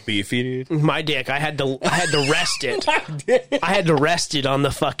dick. he beefy, dude? My dick. I had to rest it. I had to rest it on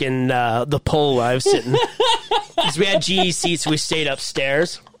the fucking the pole where I was sitting. Because we had GE seats, we stayed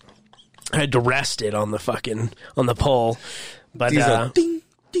upstairs. I had to rest it on the pole. But Ding,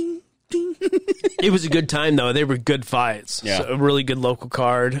 ding, ding. it was a good time though. They were good fights. Yeah. So a really good local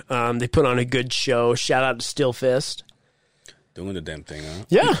card. They put on a good show. Shout out to Still Fist. Doing the damn thing,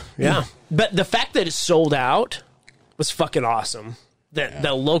 huh? Yeah. But the fact that it sold out was fucking awesome.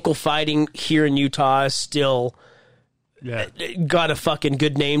 The local fighting here in Utah is still it got a fucking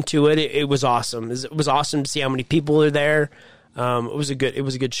good name to it. It was awesome. It was awesome to see how many people are there. It was a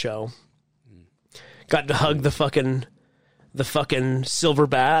good show. Got to hug the fucking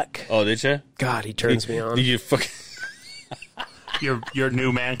silverback. Oh, did you? God, he turns me on. Did you fucking... Your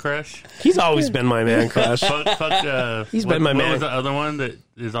new man crush? He's always been my man crush. He's been my man. What was the other one that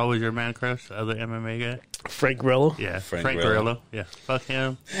is always your man crush? The other MMA guy? Frank Grillo. Yeah, Frank Frank Grillo. Grillo. Yeah, fuck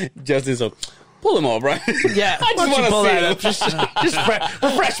him. Justin's so... Pull him off, right? Yeah, I why just don't you pull want to that see up? Just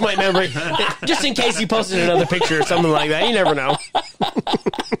refresh my memory, just in case he posted another picture or something like that. You never know.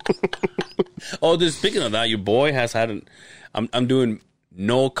 Oh, dude, speaking of that, your boy has had I'm doing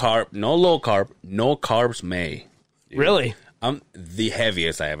no low carb, no carbs May. Dude. Really? I'm the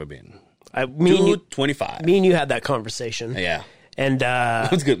heaviest I ever been. Me and you, 225. me and you had that conversation. Yeah. And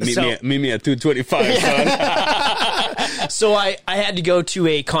That's good. Meet me at 225, son. So I had to go to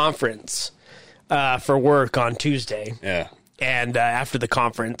a conference for work on Tuesday. Yeah. And after the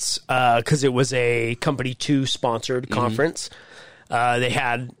conference, because it was a Company 2 sponsored conference, they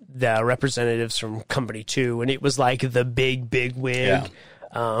had the representatives from Company 2, and it was like the big wig.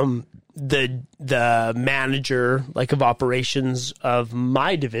 Yeah. The manager like of operations of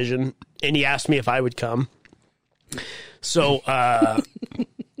my division, and he asked me if I would come. So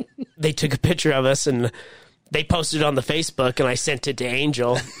they took a picture of us and they posted it on the Facebook, and I sent it to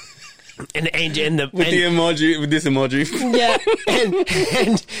Angel. And Angel With this emoji. Yeah,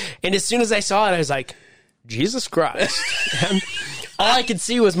 and as soon as I saw it, I was like, Jesus Christ. And all I could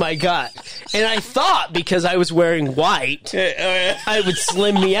see was my gut. And I thought because I was wearing white, I would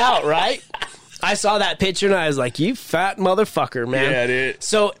slim me out, right? I saw that picture and I was like, you fat motherfucker, man. Yeah, dude.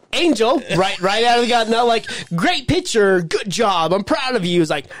 So Angel, right out of the gut, now like, great picture, good job, I'm proud of you. He was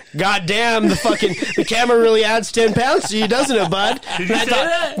like, God damn, the camera really adds 10 pounds to you, doesn't it, bud? Did you say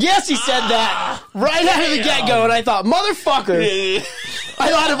that? Yes, he said that right out of the get-go, and I thought, motherfucker. I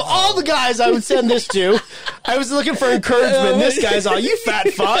thought of all the guys I would send this to, I was looking for encouragement. This guy's all, you fat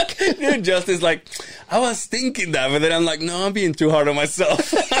fuck. Dude, Justin's like, I was thinking that, but then I'm like, no, I'm being too hard on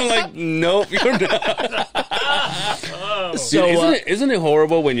myself. I'm like, nope, you're not. So, Dude, isn't it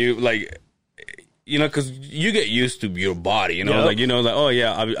horrible when you, like, you know, because you get used to your body, you know, Yep. like, you know, like, oh,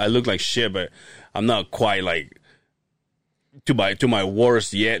 yeah, I look like shit, but I'm not quite, like, to my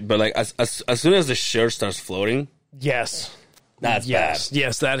worst yet. But, like, as soon as the shirt starts floating, yes. that's Yes, bad.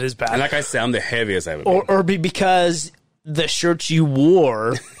 yes, that is bad. And like I said, I'm the heaviest I've ever been. Or because the shirts you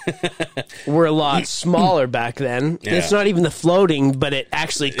wore were a lot smaller back then. Yeah. It's not even the floating, but it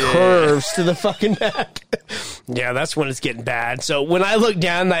actually curves to the fucking back. Yeah, that's when it's getting bad. So when I look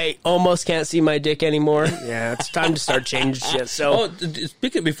down, I almost can't see my dick anymore. Yeah, it's time to start changing shit. So,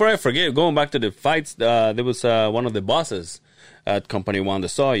 speaking, before I forget, going back to the fights, there was one of the bosses at Company One that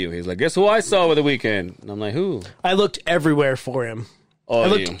saw you. He's like, guess who I saw over the weekend? And I'm like, who? I looked everywhere for him. Oh, I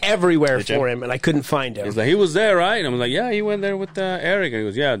looked everywhere for him, and I couldn't find him. He's like, he was there, right? And I'm like, yeah, he went there with Eric. And he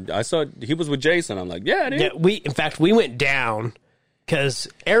goes, yeah, I saw he was with Jason. I'm like, yeah, dude. Yeah, in fact, we went down because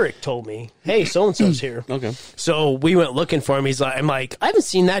Eric told me, hey, so-and-so's here. Okay. So we went looking for him. I'm like, I haven't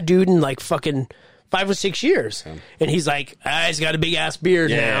seen that dude in like fucking 5 or 6 years. Okay. And he's like, he's got a big-ass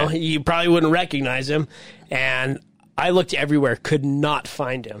beard now. You probably wouldn't recognize him. And I looked everywhere, could not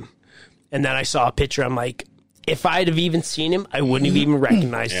find him. And then I saw a picture. I'm like, if I'd have even seen him, I wouldn't have even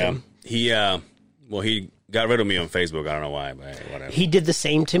recognized him. He got rid of me on Facebook. I don't know why, but whatever. He did the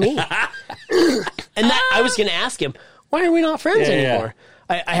same to me. And I was going to ask him, why are we not friends anymore?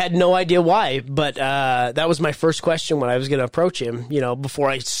 Yeah. I had no idea why, but that was my first question when I was going to approach him, before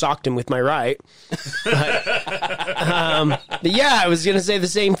I socked him with my right. But yeah, I was going to say the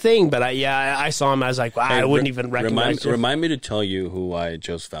same thing, but I saw him. I was like, wow, I wouldn't even recognize him. Remind me to tell you who I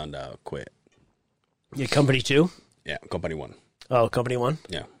just found out quit. Your Company 2? Yeah, Company 1. Oh, Company 1?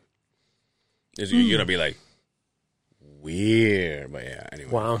 Yeah. You're going to be like, weird, but yeah,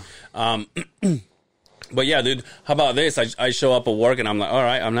 anyway. Wow. But yeah, dude, how about this? I show up at work and I'm like, all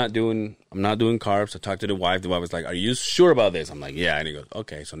right, I'm not doing carbs. I talked to the wife. The wife was like, are you sure about this? I'm like, yeah. And he goes,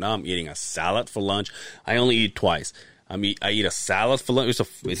 okay. So now I'm eating a salad for lunch. I only eat twice. I eat a salad for lunch.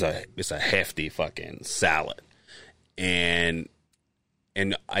 It's a hefty fucking salad. And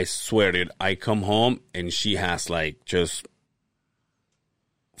I swear, dude, I come home and she has like just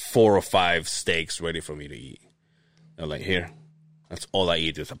 4 or 5 steaks ready for me to eat. They're like, here, that's all I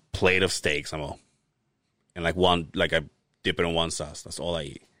eat. There's a plate of steaks. And I dip it in one sauce. That's all I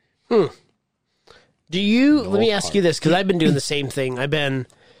eat. Let me ask you this, because I've been doing the same thing. I've been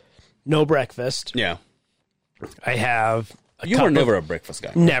no breakfast. Yeah. I have. You were never a breakfast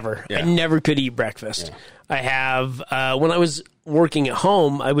guy. Never. Yeah. I never could eat breakfast. Yeah. I have, when I was working at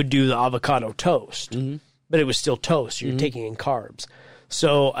home, I would do the avocado toast, but it was still toast. You're taking in carbs.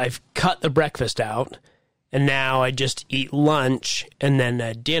 So I've cut the breakfast out, and now I just eat lunch and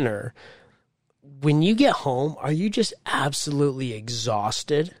then dinner. When you get home, are you just absolutely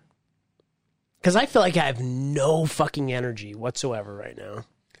exhausted? Because I feel like I have no fucking energy whatsoever right now.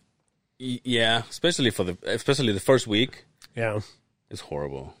 Yeah, especially the first week. Yeah, it's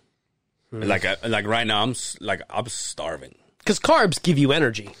horrible. Like right now, I'm starving. Because carbs give you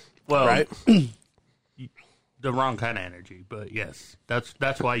energy. Well, right? The wrong kind of energy, but yes, that's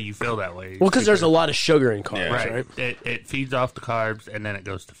why you feel that way. Well, because there's a lot of sugar in carbs, right? It feeds off the carbs and then it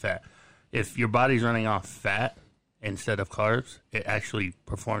goes to fat. If your body's running off fat instead of carbs, it actually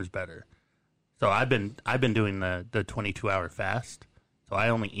performs better. So I've been doing the 22-hour fast. So I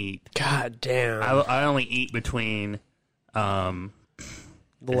only eat. God damn. I only eat between. Legs.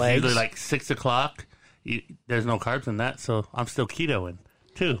 Usually like 6 o'clock. There's no carbs in that, so I'm still ketoing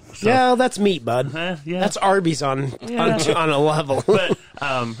too. So, yeah, that's meat, bud. Yeah, that's Arby's on a level. But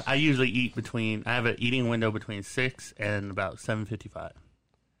I usually eat between. I have an eating window between 6 and about 7:55.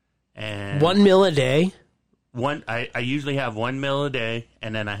 And 1 meal a day. I usually have 1 meal a day,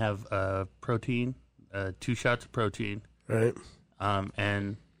 and then I have protein, 2 shots of protein. Right.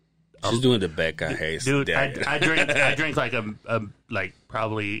 And she's doing the Becca Hayes. Dude, I drink like like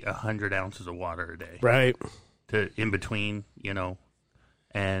probably 100 ounces of water a day. Right. In between,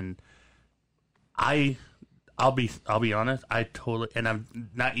 and I'll be honest, and I'm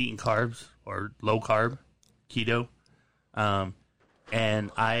not eating carbs or low carb, keto,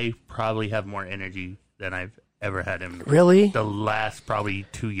 and I probably have more energy than I've ever had in the last probably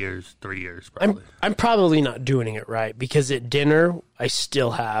 2 years, 3 years. Probably. I'm probably not doing it right because at dinner I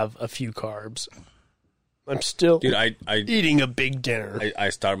still have a few carbs. I'm still eating a big dinner. I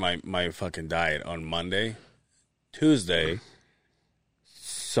start my fucking diet on Monday. Tuesday,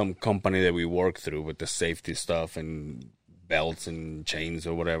 some company that we work through with the safety stuff and belts and chains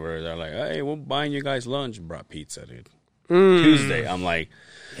or whatever, they're like, hey, we're buying you guys lunch. Brought pizza, dude. Tuesday, I'm like,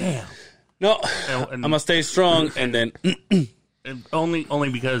 damn. No, I'm gonna stay strong, and then only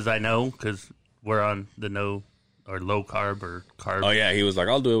because I know, because we're on the no or low carb or carb. Oh yeah, he was like,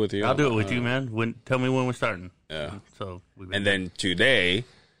 "I'll do it with you. I'll do it with you, man. Tell me when we're starting." Yeah. So then today,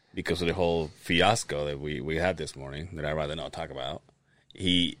 because of the whole fiasco that we had this morning, that I'd rather not talk about,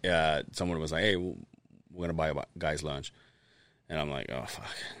 someone was like, "Hey, we're gonna buy a guy's lunch," and I'm like, "Oh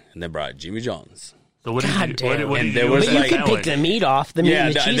fuck!" And they brought Jimmy John's So what God did damn. you? What And did there you do was with But the you could pick sandwich? the meat off, the meat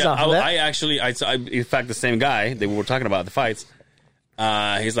and the cheese off of it. I actually, in fact, the same guy that we were talking about the fights.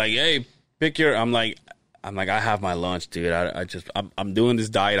 He's like, "Hey, pick your." I'm like, I have my lunch, dude. I'm doing this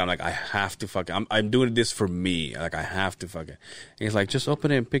diet. I'm like, I have to fucking. I'm doing this for me. Like, I have to fucking. And he's like, just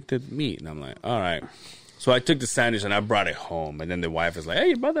open it and pick the meat. And I'm like, all right. So I took the sandwich and I brought it home. And then the wife is like, hey,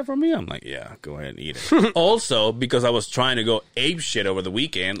 you bought that for me? I'm like, yeah, go ahead and eat it. Also, because I was trying to go ape shit over the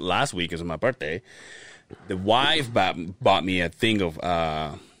weekend. Last week is my birthday. The wife bought me a thing of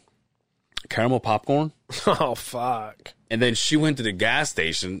caramel popcorn. Oh, fuck. And then she went to the gas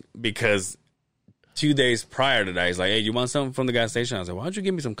station because 2 days prior to that, he's like, hey, you want something from the gas station? I was like, why don't you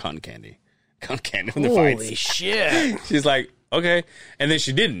give me some cotton candy? Cotton candy from the Holy fights. shit. She's like, okay. And then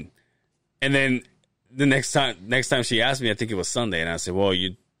she didn't. And then the next time she asked me, I think it was Sunday, and I said, well,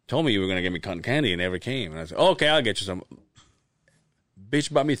 you told me you were going to give me cotton candy and never came. And I said, oh, okay, I'll get you some.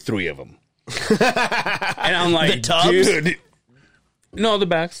 Bitch bought me 3 of them. And I'm like, The tubs? dude. No, the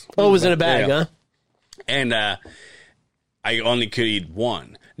bags. Oh, it was in a bag, Yeah. huh? And I only could eat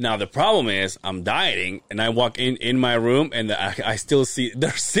one. Now, the problem is I'm dieting, and I walk in my room, and I still see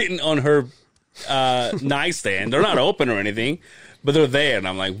they're sitting on her nightstand. They're not open or anything, but they're there. And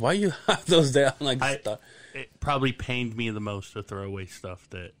I'm like, why you have those there? I'm like, stop. It probably pained me the most to throw away stuff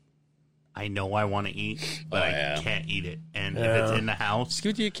that I know I want to eat, but I can't eat it. And if it's in the house, Just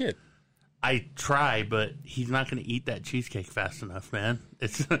give it to your kid. I try, but he's not going to eat that cheesecake fast enough, man.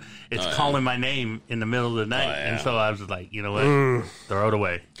 It's calling my name in the middle of the night, and so I was just like, you know what, throw it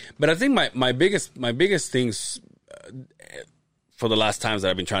away. But I think my biggest things for the last times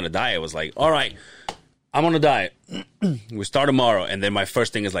that I've been trying to diet was like, all right, I'm on a diet. We start tomorrow, and then my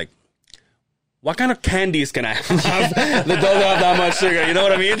first thing is like, what kind of candies can I have that don't have that much sugar? You know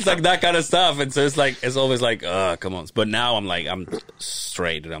what I mean? It's like that kind of stuff. And so it's always like, come on. But now I'm like, I'm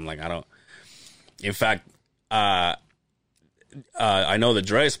straight, and I'm like, I don't. In fact, I know the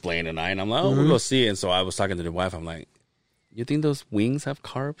Dre's playing tonight, and I'm like, we'll go see it. And so I was talking to the wife. I'm like, you think those wings have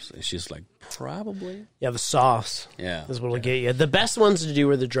carbs? And she's like, probably. Yeah, the sauce. Yeah. Is what'll get you. The best ones to do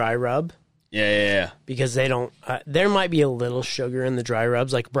are the dry rub. Yeah. Because they don't. There might be a little sugar in the dry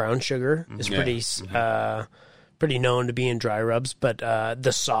rubs, like brown sugar is pretty known to be in dry rubs. But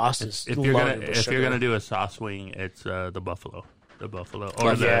the sauce is. If you're gonna do a sauce wing, it's the buffalo,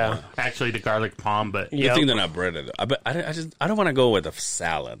 or actually the garlic palm. But You think they're not breaded? I don't want to go with a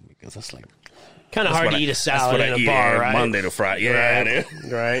salad because that's like kind of hard to eat a salad in a bar, right? Monday to Friday, yeah, dude.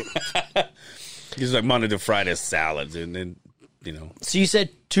 Right. It's like Monday to Friday salads, and then So you said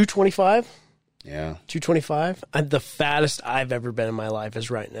 225? Yeah. 225? The fattest I've ever been in my life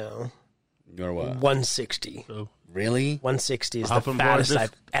is right now. You're what? 160. So Really? 160 is the fattest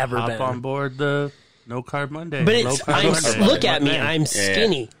I've ever been. Hop on board the No Carb Monday. But look at me, I'm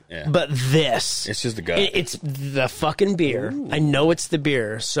skinny. Yeah. But this. It's just the gut. It's the fucking beer. Ooh. I know it's the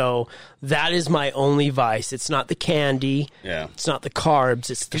beer. So that is my only vice. It's not the candy. Yeah. It's not the carbs.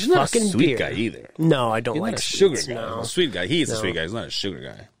 It's the He's fucking not a sweet beer. guy either. No, I don't He's like not a sugar sweets, guy. no. He's a sweet guy. He is a sweet guy. He's not a sugar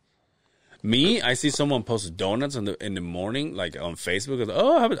guy. Me, I see someone post donuts in the morning, like on Facebook.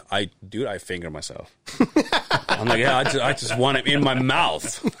 I finger myself. I'm like, yeah, I just want it in my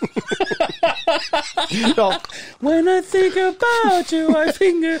mouth. When I think about you,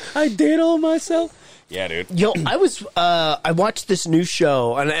 I diddle myself. Yeah, dude. Yo, I watched this new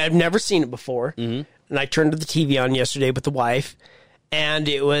show, and I've never seen it before. Mm-hmm. And I turned the TV on yesterday with the wife, and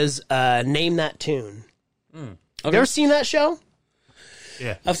it was Name That Tune. Okay. You ever seen that show?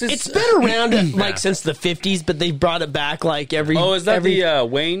 Yeah. It's been around since the 50s, but they brought it back like every... Oh, is that the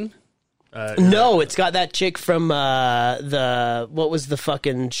Wayne? No, it's got that chick from what was the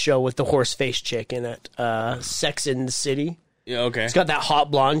fucking show with the horse face chick in it? Sex in the City. Yeah, okay. It's got that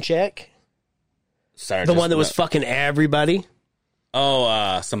hot blonde chick. Sorry, the one that was fucking everybody.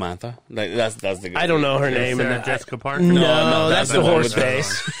 Oh, Samantha. That's the. I don't know her name. Jessica Parker. No, that's the horse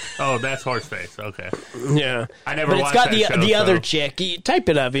face. Oh, that's horse face. Okay. Yeah, I never. But watched it's got that the show, other chick. You type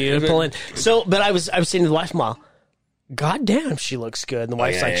it up. You pull in. So, but I was saying to the wife, "Mom, God damn, she looks good." And the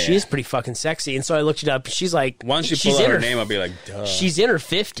wife's like, "She is pretty fucking sexy." And so I looked it up. She's like, once you pull out her name, I'll be like, duh. She's in her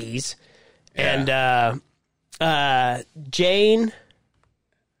 50s, and Jane.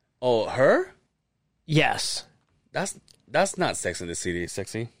 Oh, her? Yes. That's not Sex in the City,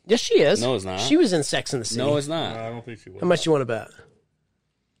 sexy. Yes, she is. No, it's not. She was in Sex in the City. No, it's not. No, I don't think she was. How much you want to bet?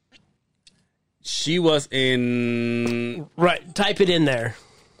 She was in... Right, type it in there.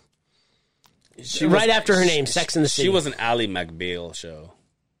 Right after her name, Sex in the City. She was an Ally McBeal show.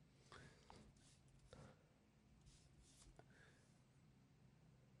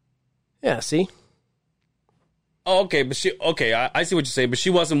 Yeah, see? Oh, okay, but I see what you're saying, but she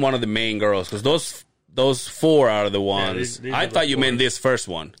wasn't one of the main girls, because those 4 are the ones. these I are thought the you meant 4. this first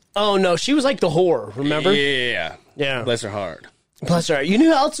one. Oh, no. She was like the whore, remember? Yeah. Yeah. Bless her heart. Plus, her. You know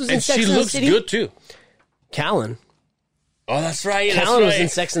who else was in And Sex she and the looks City? good, too. Callan. Oh, that's right. Callan was in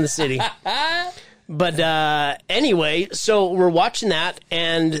Sex and the City. But anyway, so we're watching that,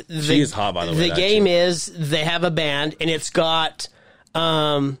 and She is hot, by the way. the that game chick. is they have a band, and it's got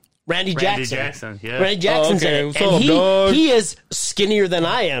Randy Jackson. Yeah. Randy Jackson's okay. in it. What's And up, dog? he is skinnier than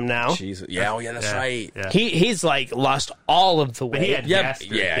I am now. Jesus. Yeah, that's Yeah. right. Yeah. He's like lost all of the But he weight. had Yeah,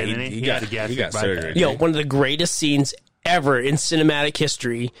 gastric, yeah, didn't he he got- had a gastric he got bypass. surgery. Yo, one of the greatest scenes ever in cinematic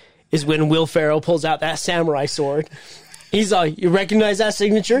history is when Will Ferrell pulls out that samurai sword. He's all, you recognize that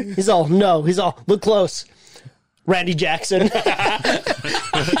signature? He's all, no. He's all, look close. Randy Jackson. I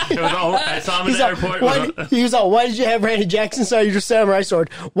saw him in He's the all, airport. he was all, why did you have Randy Jackson sign your samurai sword?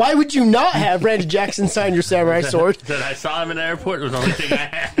 Why would you not have Randy Jackson sign your samurai sword? That I saw him in the airport was the only thing I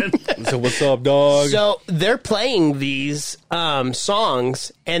had. So what's up, dog? So they're playing these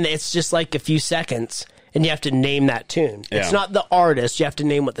songs, and it's just like a few seconds, and you have to name that tune. Yeah. It's not the artist. You have to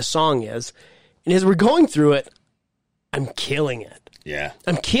name what the song is. And as we're going through it, I'm killing it. Yeah.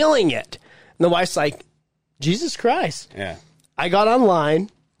 I'm killing it. And the wife's like, Jesus Christ. Yeah. I got online,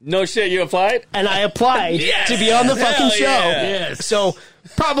 No shit, you applied? and I applied Yes! to be on the fucking Hell show. yeah. Yes. So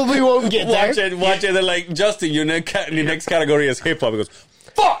probably won't get there. Watch it. They're like, Justin, your next category is hip hop. He goes,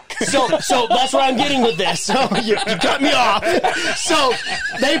 fuck! So that's where I'm getting with this. So you cut me off. So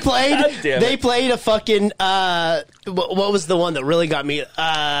they damn it. played a fucking what was the one that really got me?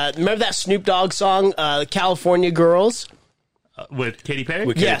 Remember that Snoop Dogg song, California Girls? With Katy Perry?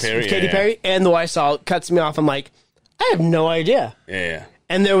 With Katy Yes, Perry, with Katy yeah. Perry. And the wife saw it, cuts me off. I'm like, I have no idea. Yeah.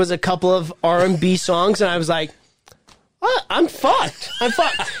 And there was a couple of R&B songs, and I was like, I'm fucked.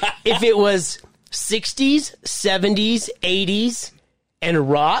 If it was 60s, 70s, 80s,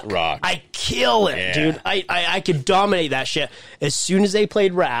 and rock, I kill it, Yeah. dude. I could dominate that shit. As soon as they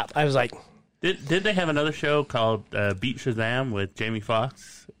played rap, I was like, Did they have another show called Beat Shazam with Jamie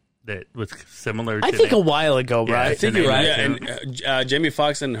Foxx that was similar to I think that? a while ago, Yeah, right? I think And you're right. they- Yeah, and Jamie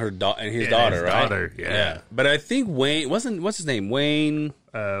Foxx and his daughter, right? daughter, yeah. But I think Wayne what's his name? Wayne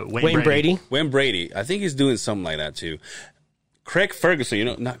Wayne Brady. Wayne Brady. I think he's doing something like that too. Craig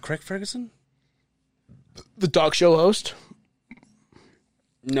Ferguson, not Craig Ferguson? The talk show host.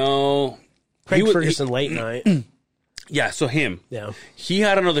 No. Craig He Ferguson, late night. Yeah, so him. Yeah. He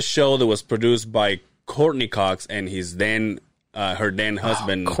had another show that was produced by Courtney Cox and his her then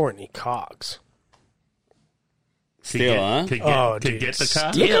husband. Courtney Cox. Still, huh? To get, Oh, to dude, get the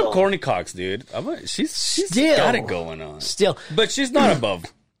cock? still. Look at Courtney Cox, dude. She's Still. got it going on. Still, But she's not above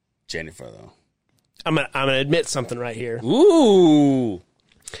Jennifer, though. I'm gonna admit something right here. Ooh.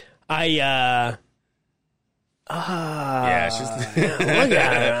 Yeah, She's look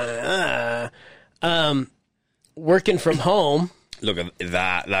at it. Working from home. look at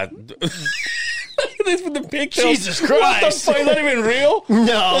that. Look at this with the picture. Jesus What the Christ. fuck? Is that even real?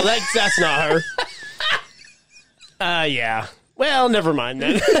 No, that's not her. Yeah. Well, never mind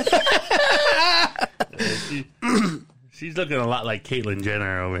then. She's looking a lot like Caitlyn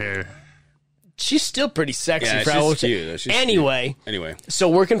Jenner over here. She's still pretty sexy. Yeah, for how she's old she- cute. She's Anyway, Anyway. so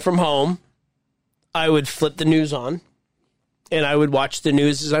working from home, I would flip the news on, and I would watch the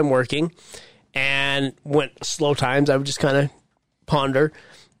news as I'm working. And when slow times, I would just kind of ponder.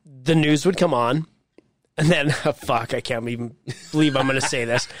 The news would come on, and then fuck, I can't even believe I'm going to say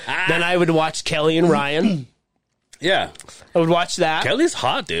this. Then I would watch Kelly and Ryan. Yeah. I would watch that. Kelly's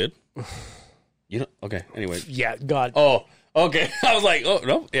hot, dude. You know? Okay. Anyway. Yeah, God. Oh, okay. I was like, oh,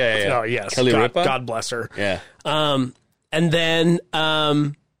 no. Yeah. Oh, yes. Kelly God, Ripa? God bless her. Yeah. And then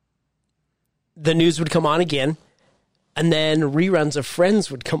the news would come on again, and then reruns of Friends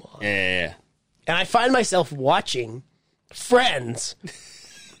would come on. Yeah. And I find myself watching Friends.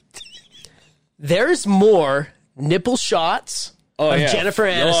 There's more nipple shots of yeah. Jennifer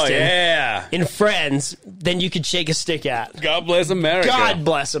Aniston Oh, yeah. in Friends than you could shake a stick at. God bless America. God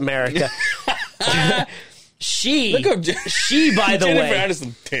bless America. She, Look up by the Jennifer way,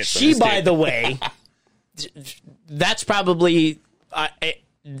 Aniston tits. she, by the way, that's probably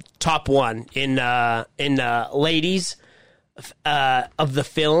top one in ladies of the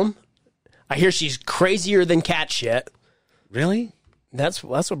film. I hear she's crazier than cat shit. Really? That's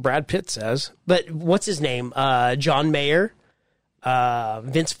what Brad Pitt says. But what's his name? John Mayer,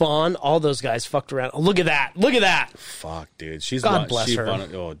 Vince Vaughn, all those guys fucked around. Oh, look at that! Look at that! Fuck, dude. She's God bless her.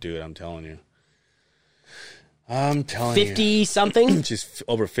 Oh, dude, I'm telling you. I'm telling 50 something. She's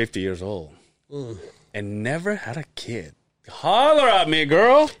over 50 years old and never had a kid. Holler at me,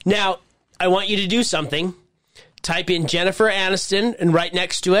 girl. Now I want you to do something. type in Jennifer Aniston, and right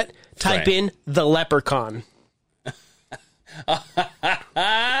next to it, type in the Leprechaun.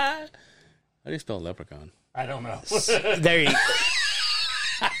 How do you spell leprechaun? I don't know. There you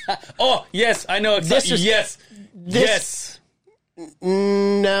go. Oh, yes, I know exactly. Yes.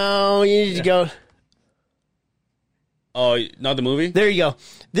 No, you need to go. Oh, not the movie? There you go.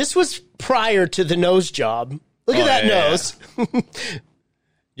 This was prior to the nose job. Look at that nose. Yeah.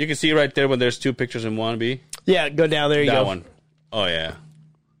 You can see right there when there's two pictures in one, B. Yeah, go down there. You That go. one. Oh, yeah.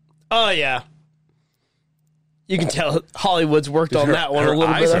 Oh, yeah. You can tell Hollywood's worked on that one a little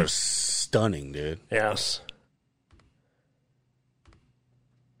eyes bit. are stunning, dude. Yes.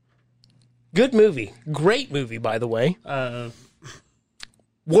 Good movie. Great movie, by the way.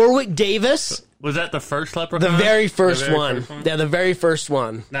 Warwick Davis. Was that the first Leprechaun? The very first very one. first one? Yeah, the very first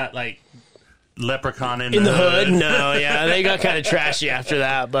one. Not like Leprechaun in In the hood? No, yeah. They got kind of trashy after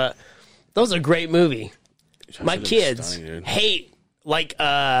that, but that was a great movie. My kids hate, like,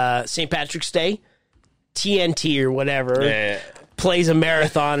 St. Patrick's Day, TNT or whatever, plays a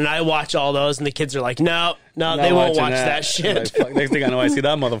marathon, and I watch all those, and the kids are like, no, they won't watch that shit. Like, next thing I know, I see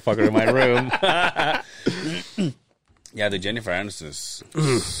that motherfucker in my room. Yeah, the Jennifer Aniston is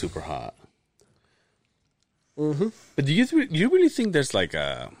super hot. Mm-hmm. But do you really think there's like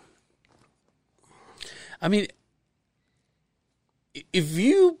a... I mean, if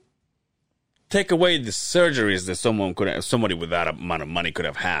you take away the surgeries that somebody with that amount of money could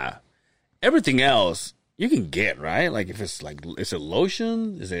have had, everything else you can get, right? Like if it's like, is it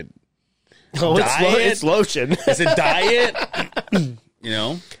lotion? Is it It's lotion. Is it diet? You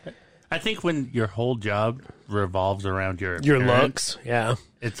know? I think when your whole job revolves around your looks, yeah.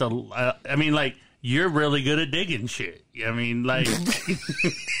 It's I mean, like, you're really good at digging shit. I mean, like,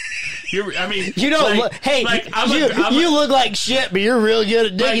 you don't look. Hey, like, you look like shit, but you're real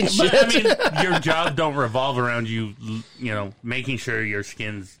good at digging shit. But, I mean, your job don't revolve around you know, making sure your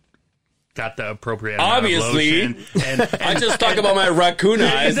skin's got the appropriate amount obviously of lotion. And I just talk about my raccoon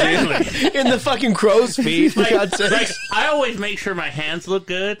eyes. Exactly. In the fucking crow's feet. like, I always make sure my hands look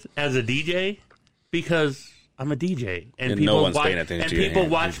good as a DJ because I'm a DJ, and people no one's paying attention to your people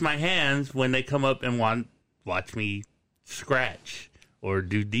hands. watch my hands when they come up and watch me scratch or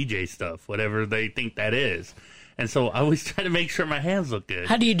do DJ stuff, whatever they think that is. And so I always try to make sure my hands look good.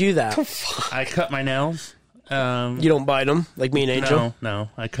 How do you do that? I cut my nails. You don't bite them like me and Angel? No,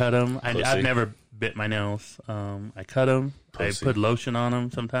 I cut them. I've never bit my nails. I cut them. I put lotion on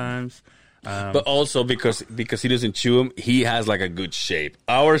them sometimes. But also because he doesn't chew them, he has like a good shape.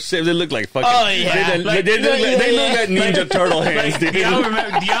 Our shape, they look like fucking. Oh yeah, they look like Ninja Turtle hands. Like,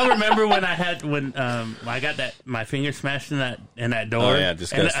 do y'all remember when I got my finger smashed in that door? Oh yeah,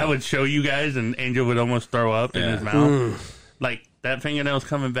 disgusting. And I would show you guys, and Angel would almost throw up in his mouth. Like that fingernail's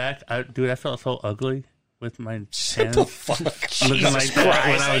coming back. I felt so ugly with my hands looking like that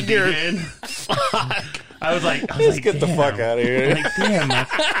when I was DJing. Fuck. I was like, get the fuck out of here. Like, damn,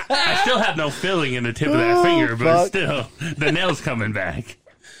 I still have no filling in the tip of that finger, but still, the nail's coming back.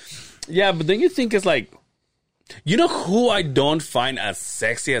 Yeah, but then you think it's like, you know who I don't find as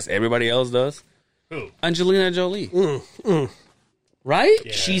sexy as everybody else does? Who? Angelina Jolie. Right?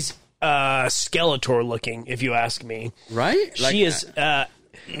 Yeah. She's Skeletor looking, if you ask me. Right? Like, she is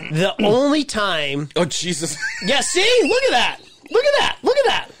the only time. Oh, Jesus. Yeah, see? Look at that. Look at that. Look at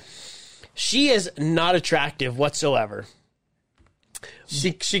that. She is not attractive whatsoever.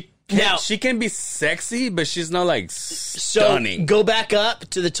 She can be sexy, but she's not like stunning. So go back up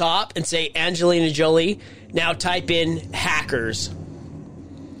to the top and say Angelina Jolie. Now type in hackers.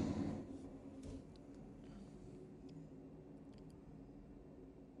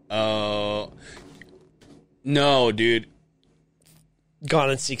 No, dude.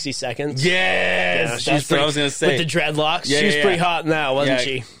 Gone in 60 Seconds. Yes, yeah, that's what I was gonna say. With the dreadlocks, Yeah, she was yeah, pretty yeah. hot in that, wasn't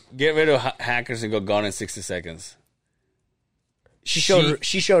she? Get rid of hackers and go Gone in 60 Seconds. She showed her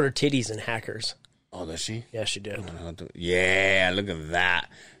titties in Hackers. Oh, does she? Yeah, she did. Yeah, look at that.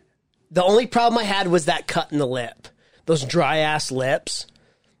 The only problem I had was that cut in the lip. Those dry ass lips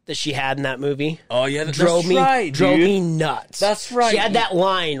that she had in that movie. Oh yeah, that's drove me nuts. That's right. She had that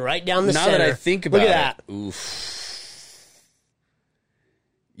line right down the center. Now that I think about Look at that. Oof.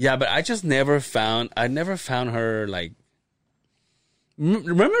 Yeah, but I never found her like.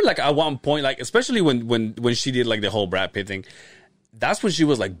 Remember, like at one point, like especially when she did like the whole Brad Pitt thing, that's when she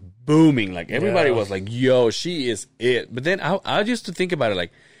was like booming. Like everybody was like, "Yo, she is it." But then I used to think about it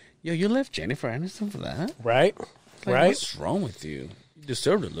like, "Yo, you left Jennifer Aniston for that, right? Like, right? What's wrong with you? You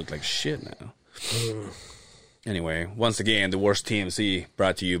deserve to look like shit now." Anyway, once again, the worst TMZ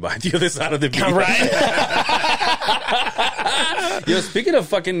brought to you by the other side of the beat. Right? Yo, speaking of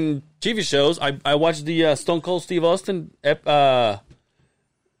fucking TV shows, I watched the Stone Cold Steve Austin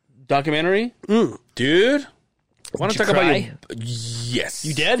documentary. Dude, want to talk about your... Yes.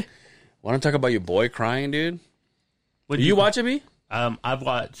 You did? Want to talk about your boy crying, dude? Did you watch it, me? I've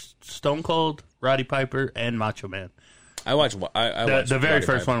watched Stone Cold, Roddy Piper, and Macho Man. I watched The very Roddy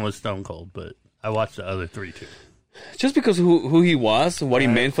first Piper. one was Stone Cold, but I watched the other three too. Just because who he was and what he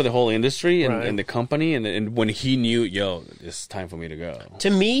meant for the whole industry and, Right. and the company, and when he knew, yo, it's time for me to go. To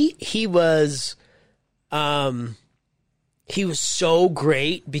me, he was so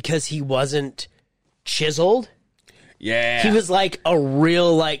great because he wasn't chiseled. Yeah. He was like a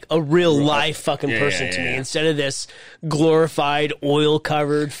real life fucking Yeah, person yeah, to me yeah. instead of this glorified oil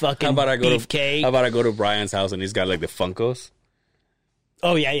covered fucking How about I go beefcake. to Brian's house and he's got like the Funkos?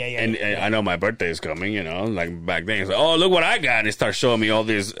 Oh yeah. And I know my birthday is coming, you know, like back then. He's like, oh, look what I got. And he starts showing me all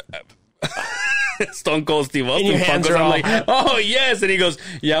these Stone Cold Steve Austin your hands Funkos. are I'm all- like, oh, yes. And he goes,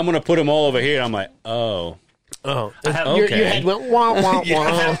 yeah, I'm going to put them all over here. I'm like, oh. Oh, have- your okay. head went wah wah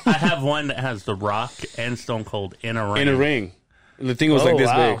wah. I have one that has The Rock and Stone Cold in a ring. In a ring. And the thing was like Oh, this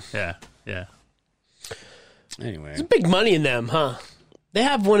wow. big. Yeah. Anyway. There's big money in them, huh? They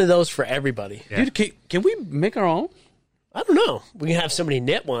have one of those for everybody. Yeah. Dude, can we make our own? I don't know. We can have somebody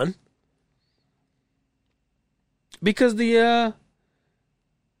knit one. Because the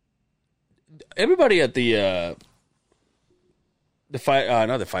everybody at the fight,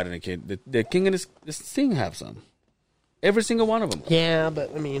 not the Fight and the Kid, the King and the Sting have some. Every single one of them. Yeah,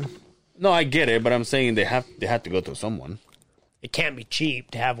 but I mean, No, I get it, but I'm saying they have to go through someone. it can't be cheap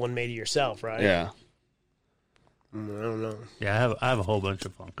to have one made of yourself, right? Yeah. I don't know. Yeah, I have a whole bunch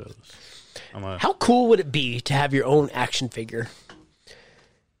of Funkos. How cool would it be to have your own action figure?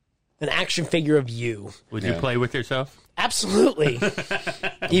 An action figure of you. Would you Yeah. play with yourself? Absolutely.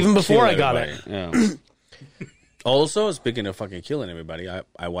 Even before I got it. Yeah. Also, speaking of fucking killing everybody,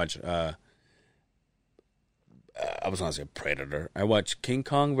 I watch. I was gonna say Predator. I watched King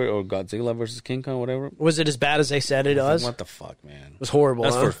Kong or Godzilla versus King Kong, whatever. Was it as bad as they said it was? What the fuck, man? It was horrible.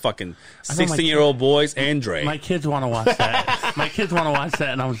 That's huh? for fucking I know my 16-year-old boys and Dre. My kids want to watch that. My kids want to watch that,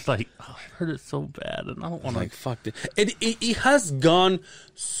 and I was like, oh, I've heard it's so bad, and I don't want to. Like, fuck it. It has gone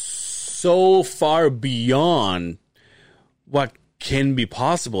so far beyond what can be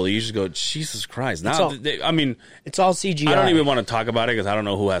possible. You just go, Jesus Christ. Now, all- I mean, It's all CGI. I don't even want to talk about it because I don't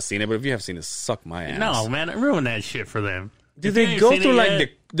know who has seen it, but if you have seen it, suck my ass. No, man, it ruined that shit for them. Did If you they ain't go seen through it like yet-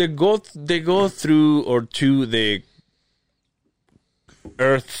 they go through or to the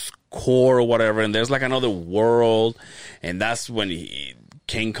Earth's core or whatever, and there's like another world, and that's when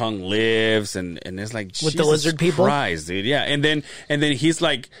King Kong lives, and it's like With the Jesus lizard people? Christ, dude, yeah, and then he's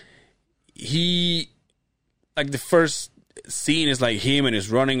like the first scene is like him and he's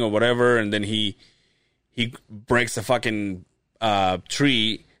running or whatever, and then he breaks a fucking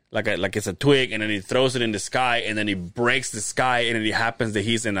tree. Like it's a twig, and then he throws it in the sky, and then he breaks the sky, and it happens that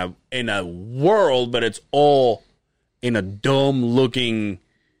he's in a world, but it's all in a dome-looking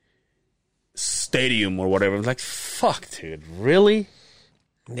stadium or whatever. It's like, fuck, dude, really?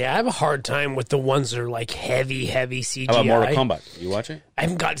 Yeah, I have a hard time with the ones that are like heavy CGI. How about Mortal Kombat? You watch it? I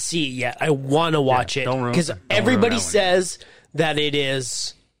haven't got to see it yet. I want to watch it don't ruin- because don't ruin everybody that one. says that it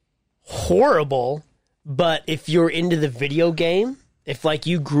is horrible. But if you're into the video game, if like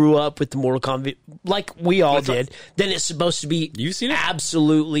you grew up with the Mortal Kombat, like we all did, then it's supposed to be You've seen it?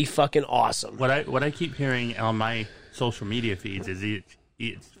 absolutely fucking awesome. What I keep hearing on my social media feeds is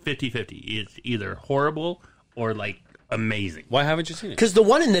it's 50-50. It's either horrible or like amazing. Why haven't you seen it? Because the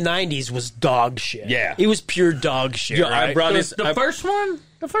one in the 90s was dog shit. Yeah. It was pure dog shit. Yo, I right? brought this. The first one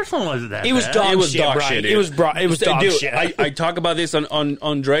wasn't that It was bad. dog It was shit, dog Brian. shit. It was dog Dude, shit. I talk about this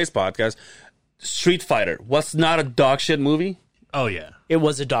on Dre's podcast. Street Fighter was not a dog shit movie. Oh yeah. It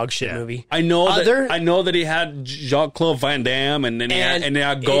was a dog shit movie. I know that he had Jean-Claude Van Damme, and then he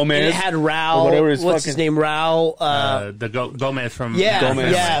had Gomez. It had Raul. or whatever What's his name? Raul. The Gomez from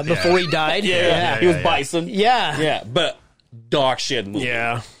Gomez. Yeah, before he died. Yeah, he was yeah. Bison. Yeah. Yeah, but dog shit movie.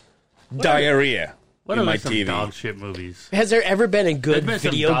 Yeah. Diarrhea What in are my some TV. dog shit movies? Has there ever been a good There's been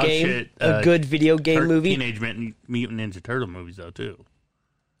some video dog game? shit, a good video game movie? Teenage Mutant Ninja Turtle movies though too.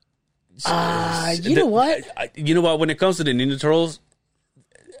 You know what? You know what? When it comes to the Ninja Turtles,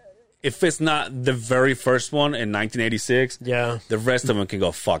 if it's not the very first one in 1986, Yeah. the rest of them can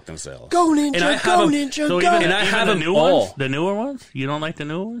go fuck themselves. Go Ninja, And I have go them- Ninja, So go! and I have the them new all. ones. The newer ones. You don't like the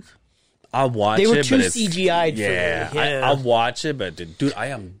newer ones? I'll watch They were it, too but it's CGI'd for me. yeah. Yeah. I'll watch it, but dude, I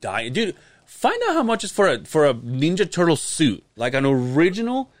am dying. Dude, find out how much is for a Ninja Turtle suit, like an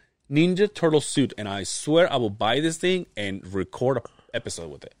original Ninja Turtle suit, and I swear I will buy this thing and record an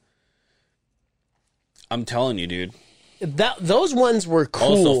episode with it. I'm telling you, dude. those ones were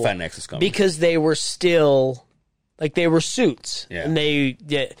cool. Also, Fat Next is coming. because they were still like they were suits, Yeah.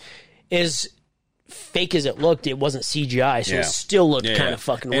 and as fake as it looked, it wasn't CGI, so Yeah. it still looked Yeah, kind yeah. of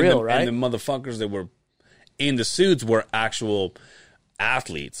fucking And real, the, right? And the motherfuckers that were in the suits were actual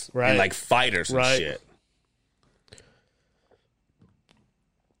athletes, Right. and like fighters and Right. shit.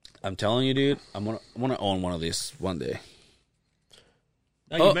 I'm telling you, dude, I'm gonna own one of these one day.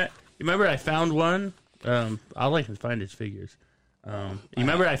 No, you remember I found one? All I can find is figures. You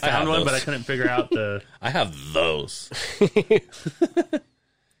remember I found one, but I those. couldn't figure out the. I have those.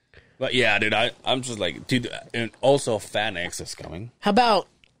 But yeah, dude, I'm just like, dude, and also Fan X is coming. How about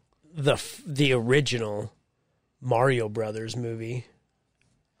the original Mario Brothers movie?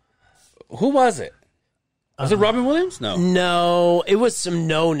 Who was it? Was it Robin Williams? No. No, it was some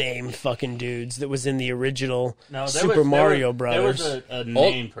no-name fucking dudes that was in the original Super Mario Brothers. There was a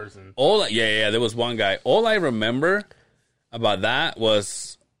name person. There was one guy. All I remember about that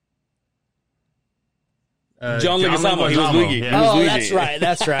was John Leguizamo. He was Luigi. Yeah. He was Oh, Luigi. that's right.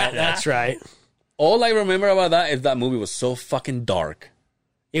 That's right. That's right. All I remember about that is that movie was so fucking dark.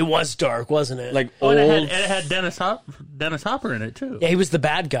 It was dark, wasn't it? Like Oh, and old. it had Dennis Hopper in it too. yeah, he was the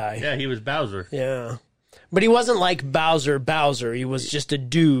bad guy. Yeah, he was Bowser. Yeah. But he wasn't like Bowser. He was just a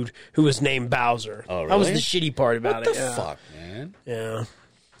dude who was named Bowser. Oh, That was really? the shitty part about What the it. Yeah. fuck, man? Yeah.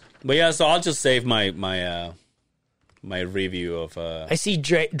 But yeah, so I'll just save my review of. I see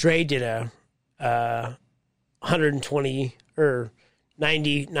Dre did a 120 or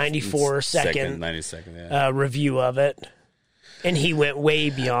 94 second 90 second. Yeah. review of it. And he went way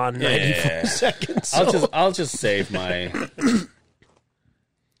beyond 94 seconds. So. I'll just save my.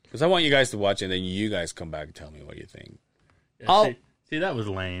 Because I want you guys to watch it, and then you guys come back and tell me what you think. Yeah, see, that was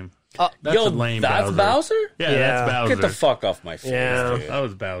lame. That's Yo, a lame that's Bowser? Yeah, Yeah. that's Bowser. Get the fuck off my face, Yeah. dude. That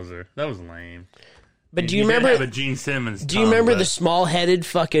was Bowser. That was lame. But do you did remember? have a Gene Simmons? Do you remember the small-headed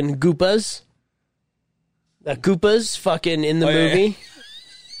fucking Goopas? The Goopas fucking in the yeah, movie? yeah.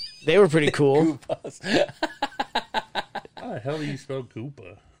 They were pretty cool. How the hell do you spell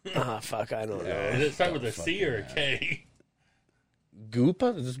Koopa? Ah, fuck, I don't know. Did it start with a C or a K?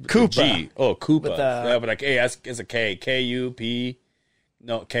 Goopa? Koopa. G. Oh, Koopa. With, yeah, but like, hey, it's a K. K-U-P.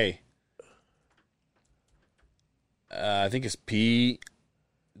 No, K. I think it's P.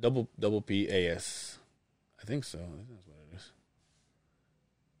 Double P-A-S. I think so. I think that's what it is.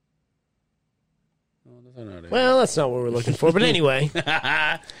 No, that's not it. Well, that's not what we're looking for. But anyway,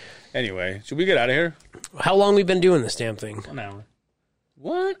 Anyway, should we get out of here? how long we been doing this damn thing? 1 hour.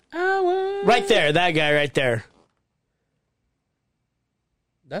 1 hour. Right there, that guy right there.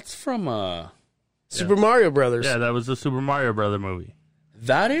 That's from Super Mario Brothers. Yeah, that was the Super Mario Brother movie.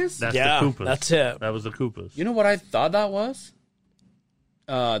 that is? That's Yeah, the Koopas. that's it. That was the Koopas. You know what I thought that was?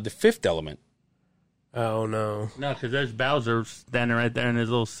 The Fifth Element. Oh, no. No, because there's Bowser standing right there in his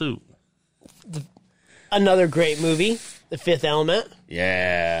little suit. Another great movie, The Fifth Element.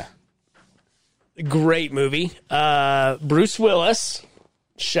 Yeah. Great movie. Bruce Willis.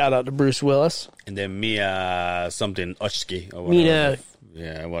 Shout out to Bruce Willis. And then Mia something Ochsky or whatever. Mina,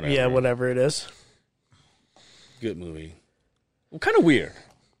 Yeah, whatever. yeah, whatever it is. Good movie. Well, kind of weird.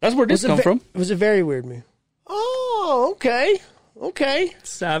 That's where this come from. It was a very weird movie. Oh, okay. Okay.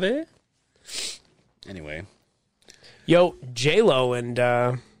 Savvy. Anyway. Yo, J-Lo and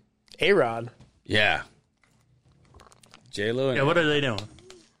A-Rod. Yeah. J-Lo and Yeah, what are they doing?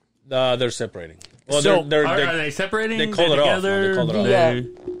 they're separating. Well, So, Are they separating? they called it off. together? They called it off. Yeah.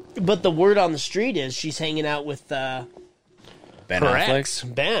 But the word on the street is she's hanging out with Ben her Affleck. ex,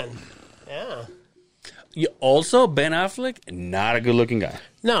 Ben. Yeah. Also, Ben Affleck, not a good-looking guy.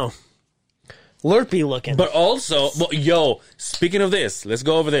 No. Lurpy looking. But also, well, yo, speaking of this, let's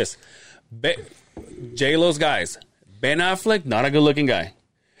go over this. J-Lo's guys. Ben Affleck, not a good-looking guy.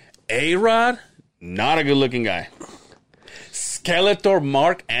 A-Rod, not a good-looking guy. Skeletor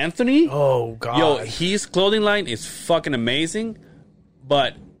Mark Anthony. oh, God. Yo, his clothing line is fucking amazing,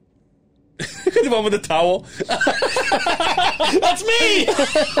 but the one with the towel. That's me!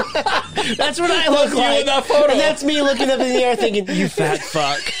 That's what I look you like. in that photo. And that's me looking up in the air thinking, you fat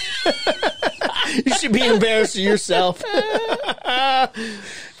fuck. You should be embarrassed of yourself.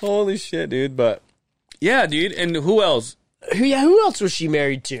 Holy shit, dude! But yeah, dude. And who else? Who else was she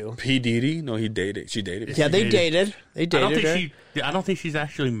married to? P. Diddy? No, he dated. She dated. Yeah, they dated. dated. They dated her. I don't think she's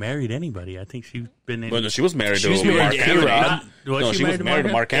actually married anybody. I think she's been in. Well, no, she was married She to was married Mark to Anthony. A-Rod. No, she was married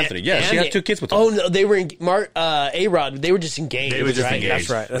to Mark Anthony. Yeah, she had 2 kids with him. Oh no, they were A-Rod. They were just engaged. They were just right? engaged. That's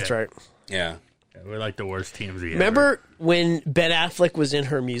right. That's Yeah. right. Yeah. We're like the worst TMZ. Remember when Ben Affleck was in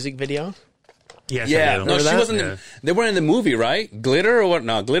her music video? Yes, Yeah, I do. no, she that? wasn't. Yeah. They were in the movie, right? Glitter or what?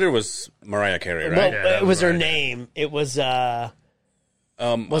 No, Glitter was Mariah Carey, right? Well, Yeah, it was her right. name. It was wasn't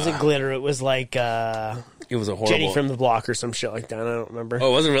Glitter. It was like it was a horrible. Jenny from the Block or some shit like that. I don't remember.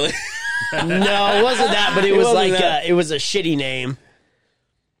 Oh, was it really? No, it wasn't that. But it was wasn't like that. it was a shitty name.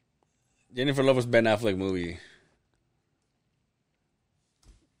 Jennifer Lopez Ben Affleck movie.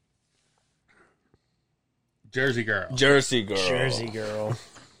 Jersey Girl. Jersey Girl. Jersey Girl.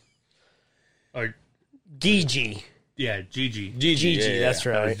 Or, Gigi. yeah, Gigi. Gigi. Gigi. yeah, That's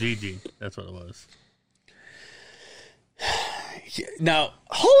yeah. That right. was Gigi. That's what it was. Now,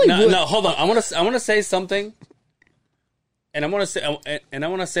 Hollywood. No, hold on. I want to say something, and I want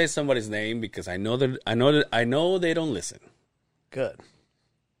to say somebody's name because I know they don't listen. Good.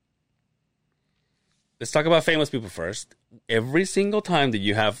 Let's talk about famous people first. Every single time that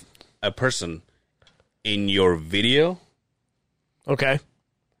you have a person in your video, Okay.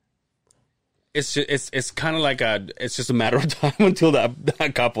 it's kind of like it's just a matter of time until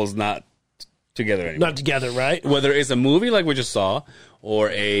that couple's not together anymore. Not together, right? Whether it's a movie like we just saw or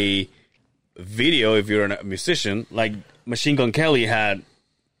a video, if you're a musician, like Machine Gun Kelly had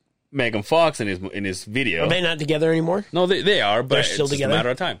Megan Fox in his video. Are they not together anymore? No, they are, but They're still it's just together? a matter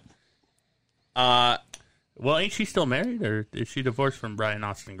of time. Well, ain't she still married, or is she divorced from Brian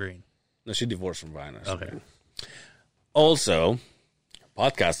Austin Green? No, she divorced from Brian. Okay. Also,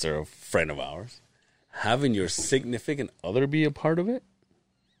 podcaster, a friend of ours, having your significant other be a part of it.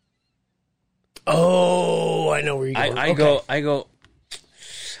 Oh, I know where you're going. I go.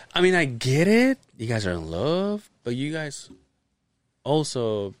 I mean, I get it. You guys are in love, but you guys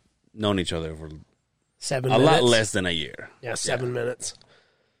also known each other for 7 a minutes. lot less than a year. Yeah, 7 minutes.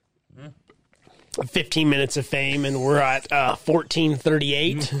 15 minutes of fame, and we're at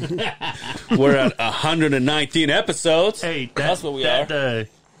 1438. We're at 119 episodes. Hey, that's what we are.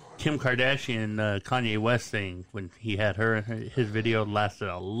 Kim Kardashian, Kanye West thing, when he had his video lasted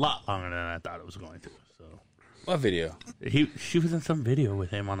a lot longer than I thought it was going to. So, What video? she was in some video with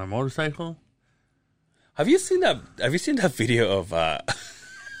him on a motorcycle. Have you seen that? Have you seen that video of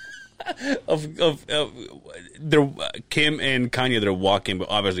they're Kim and Kanye? They're walking, but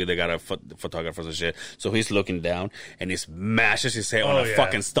obviously they got a photographer and shit. So he's looking down and he smashes his head on a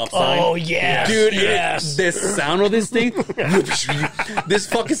fucking stop sign. Oh, yes. Dude, yes. the sound of this thing, this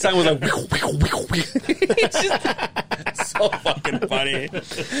fucking sound was like, it's just so fucking funny.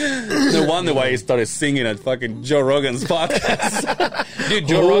 No wonder why he started singing at fucking Joe Rogan's podcast. Dude,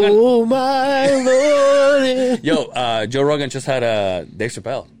 Joe Rogan. Oh, my Lord. Yo, Joe Rogan just had Dave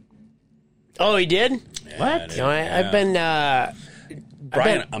Chappelle. Oh, he did? What? No, I've been...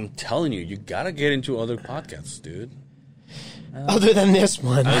 Brian, I'm telling you, you gotta get into other podcasts, dude. other than this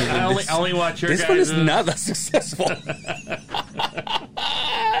one. I only watch your This guys' one is not that successful.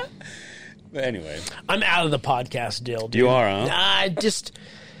 But anyway, I'm out of the podcast deal, dude. You are, huh?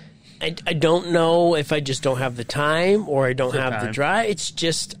 I don't know if I just don't have the time or I don't have the time. drive. It's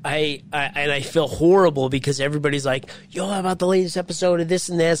just I feel horrible because everybody's like, "Yo, how about the latest episode of this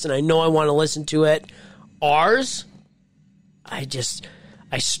and this?" And I know I want to listen to it. Ours, I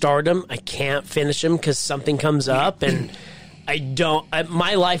start them. I can't finish them because something comes up, and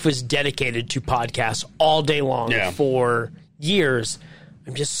my life was dedicated to podcasts all day long for years.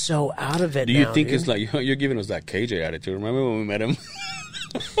 I'm just so out of it. do you now, think dude. it's like you're giving us that KJ attitude? Remember when we met him?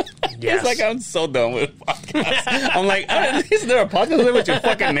 Yes. It's like I'm so done with podcasts. I'm like, is there a podcast with your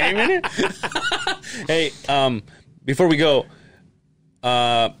fucking name in it? Hey, before we go,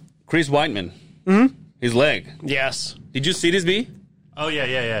 Chris Whiteman, his leg. Yes. Did you see this, B? Oh,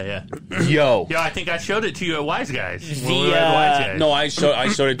 yeah. Yo. Yeah, I think I showed it to you at Wise Guys. when The, we were at Wise Guys. No, I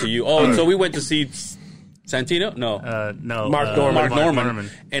showed it to you. Oh, so we went to see Santino? No. No. Mark Norman. Mark Norman.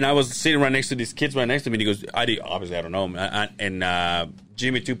 And I was sitting right next to these kids right next to me, and he goes, obviously, I don't know him. And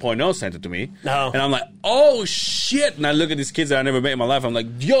Jimmy 2.0 sent it to me. No. And I'm like, oh, shit. And I look at these kids that I never met in my life. I'm like,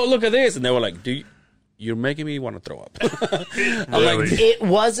 yo, look at this. And they were like, you're making me want to throw up. I'm like, It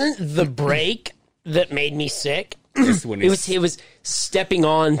wasn't the break that made me sick. when It was stepping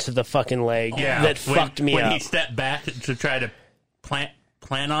on to the fucking leg that fucked me when up. he stepped back to try to plant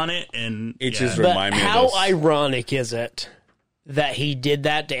on it, and It just But remind me of how those. ironic is it that he did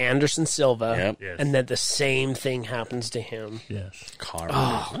that to Anderson Silva, Yep. Yes. and that the same thing happens to him? yes,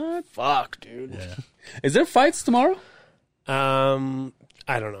 Karma. Fuck, dude. Is there fights tomorrow?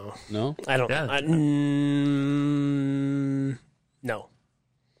 I don't know. No. I don't. Yeah. No.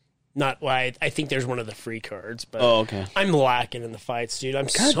 Not why. I think there's one of the free cards, but Oh, okay. I'm lacking in the fights, dude. I'm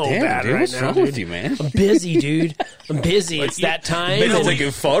so damn, bad dude. right What's now, wrong dude. with you, man? I'm busy, dude. I'm busy. It's that time. Busy and-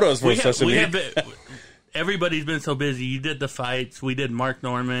 taking photos for social we media. have been, everybody's been so busy. You did the fights. We did Mark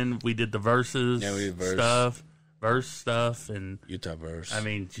Norman. We did the verses verse stuff, and Utah verse. I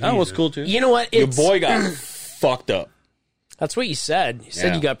mean, that was Jesus. cool too. You know what? Your boy got fucked up. That's what you said. You said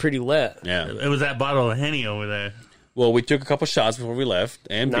Yeah. you got pretty lit. Yeah. It was that bottle of Henny over there. Well, we took a couple shots before we left,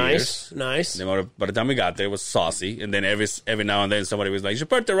 and Nice, beers. nice. Then by the time we got there, it was saucy. And then every now and then somebody was like,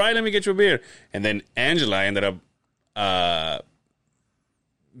 "Shapurta, right? Let me get you a beer." And then Angela ended up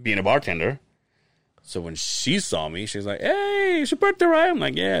being a bartender. So when she saw me, she was like, "Hey, Shapurta, right?" I'm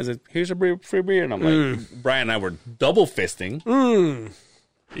like, "Yeah." I said, "Here's a free beer." And I'm like, Brian and I were double fisting.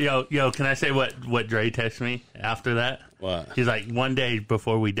 Yo, can I say what Dre texted me after that? What? He's like, one day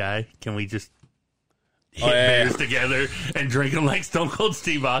before we die, can we just hit yeah. beers together and drink them like Stone Cold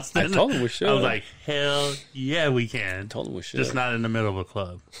Steve Austin? I told him we should. I was like, hell yeah, we can. Told him we should. Just not in the middle of a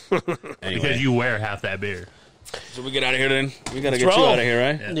club. Anyway. Because you wear half that beer. So we get out of here then. We got to get roll. you out of here,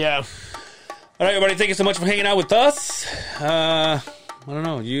 right? Yeah. All right, everybody. Thank you so much for hanging out with us. I don't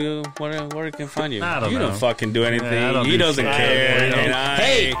know. You where can I find you? I don't you know. don't fucking do anything. Yeah, I don't he do doesn't shit. care. I don't. And I,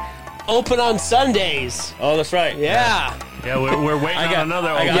 Hey, open on Sundays. oh, that's right. Yeah. Yeah, we're waiting I got- on another.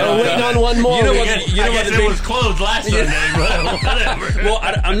 I got- Yeah, we're waiting on one more. You know We what? got- You know I what? guess The it big, was closed last Sunday, but whatever. well,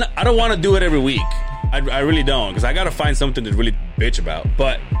 I don't want to do it every week. I really don't, because I got to find something to really bitch about.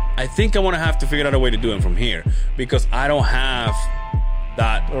 But I think I want to have to figure out a way to do it from here, because I don't have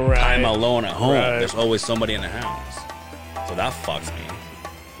that Right. time alone at home. Right. There's always somebody in the house, so that fucks me.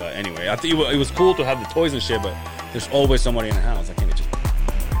 But anyway, I think it was cool to have the toys and shit, but there's always somebody in the house. I can't just.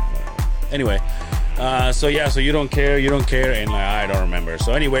 Anyway. So you don't care, and like, I don't remember.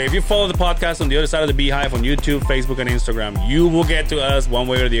 So anyway, if you follow the podcast on the other side of the beehive on YouTube, Facebook, and Instagram, you will get to us one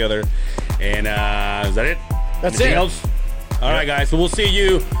way or the other. And is that it? That's Anything it. else? All right, guys. So we'll see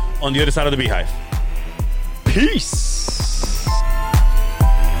you on the other side of the beehive. Peace.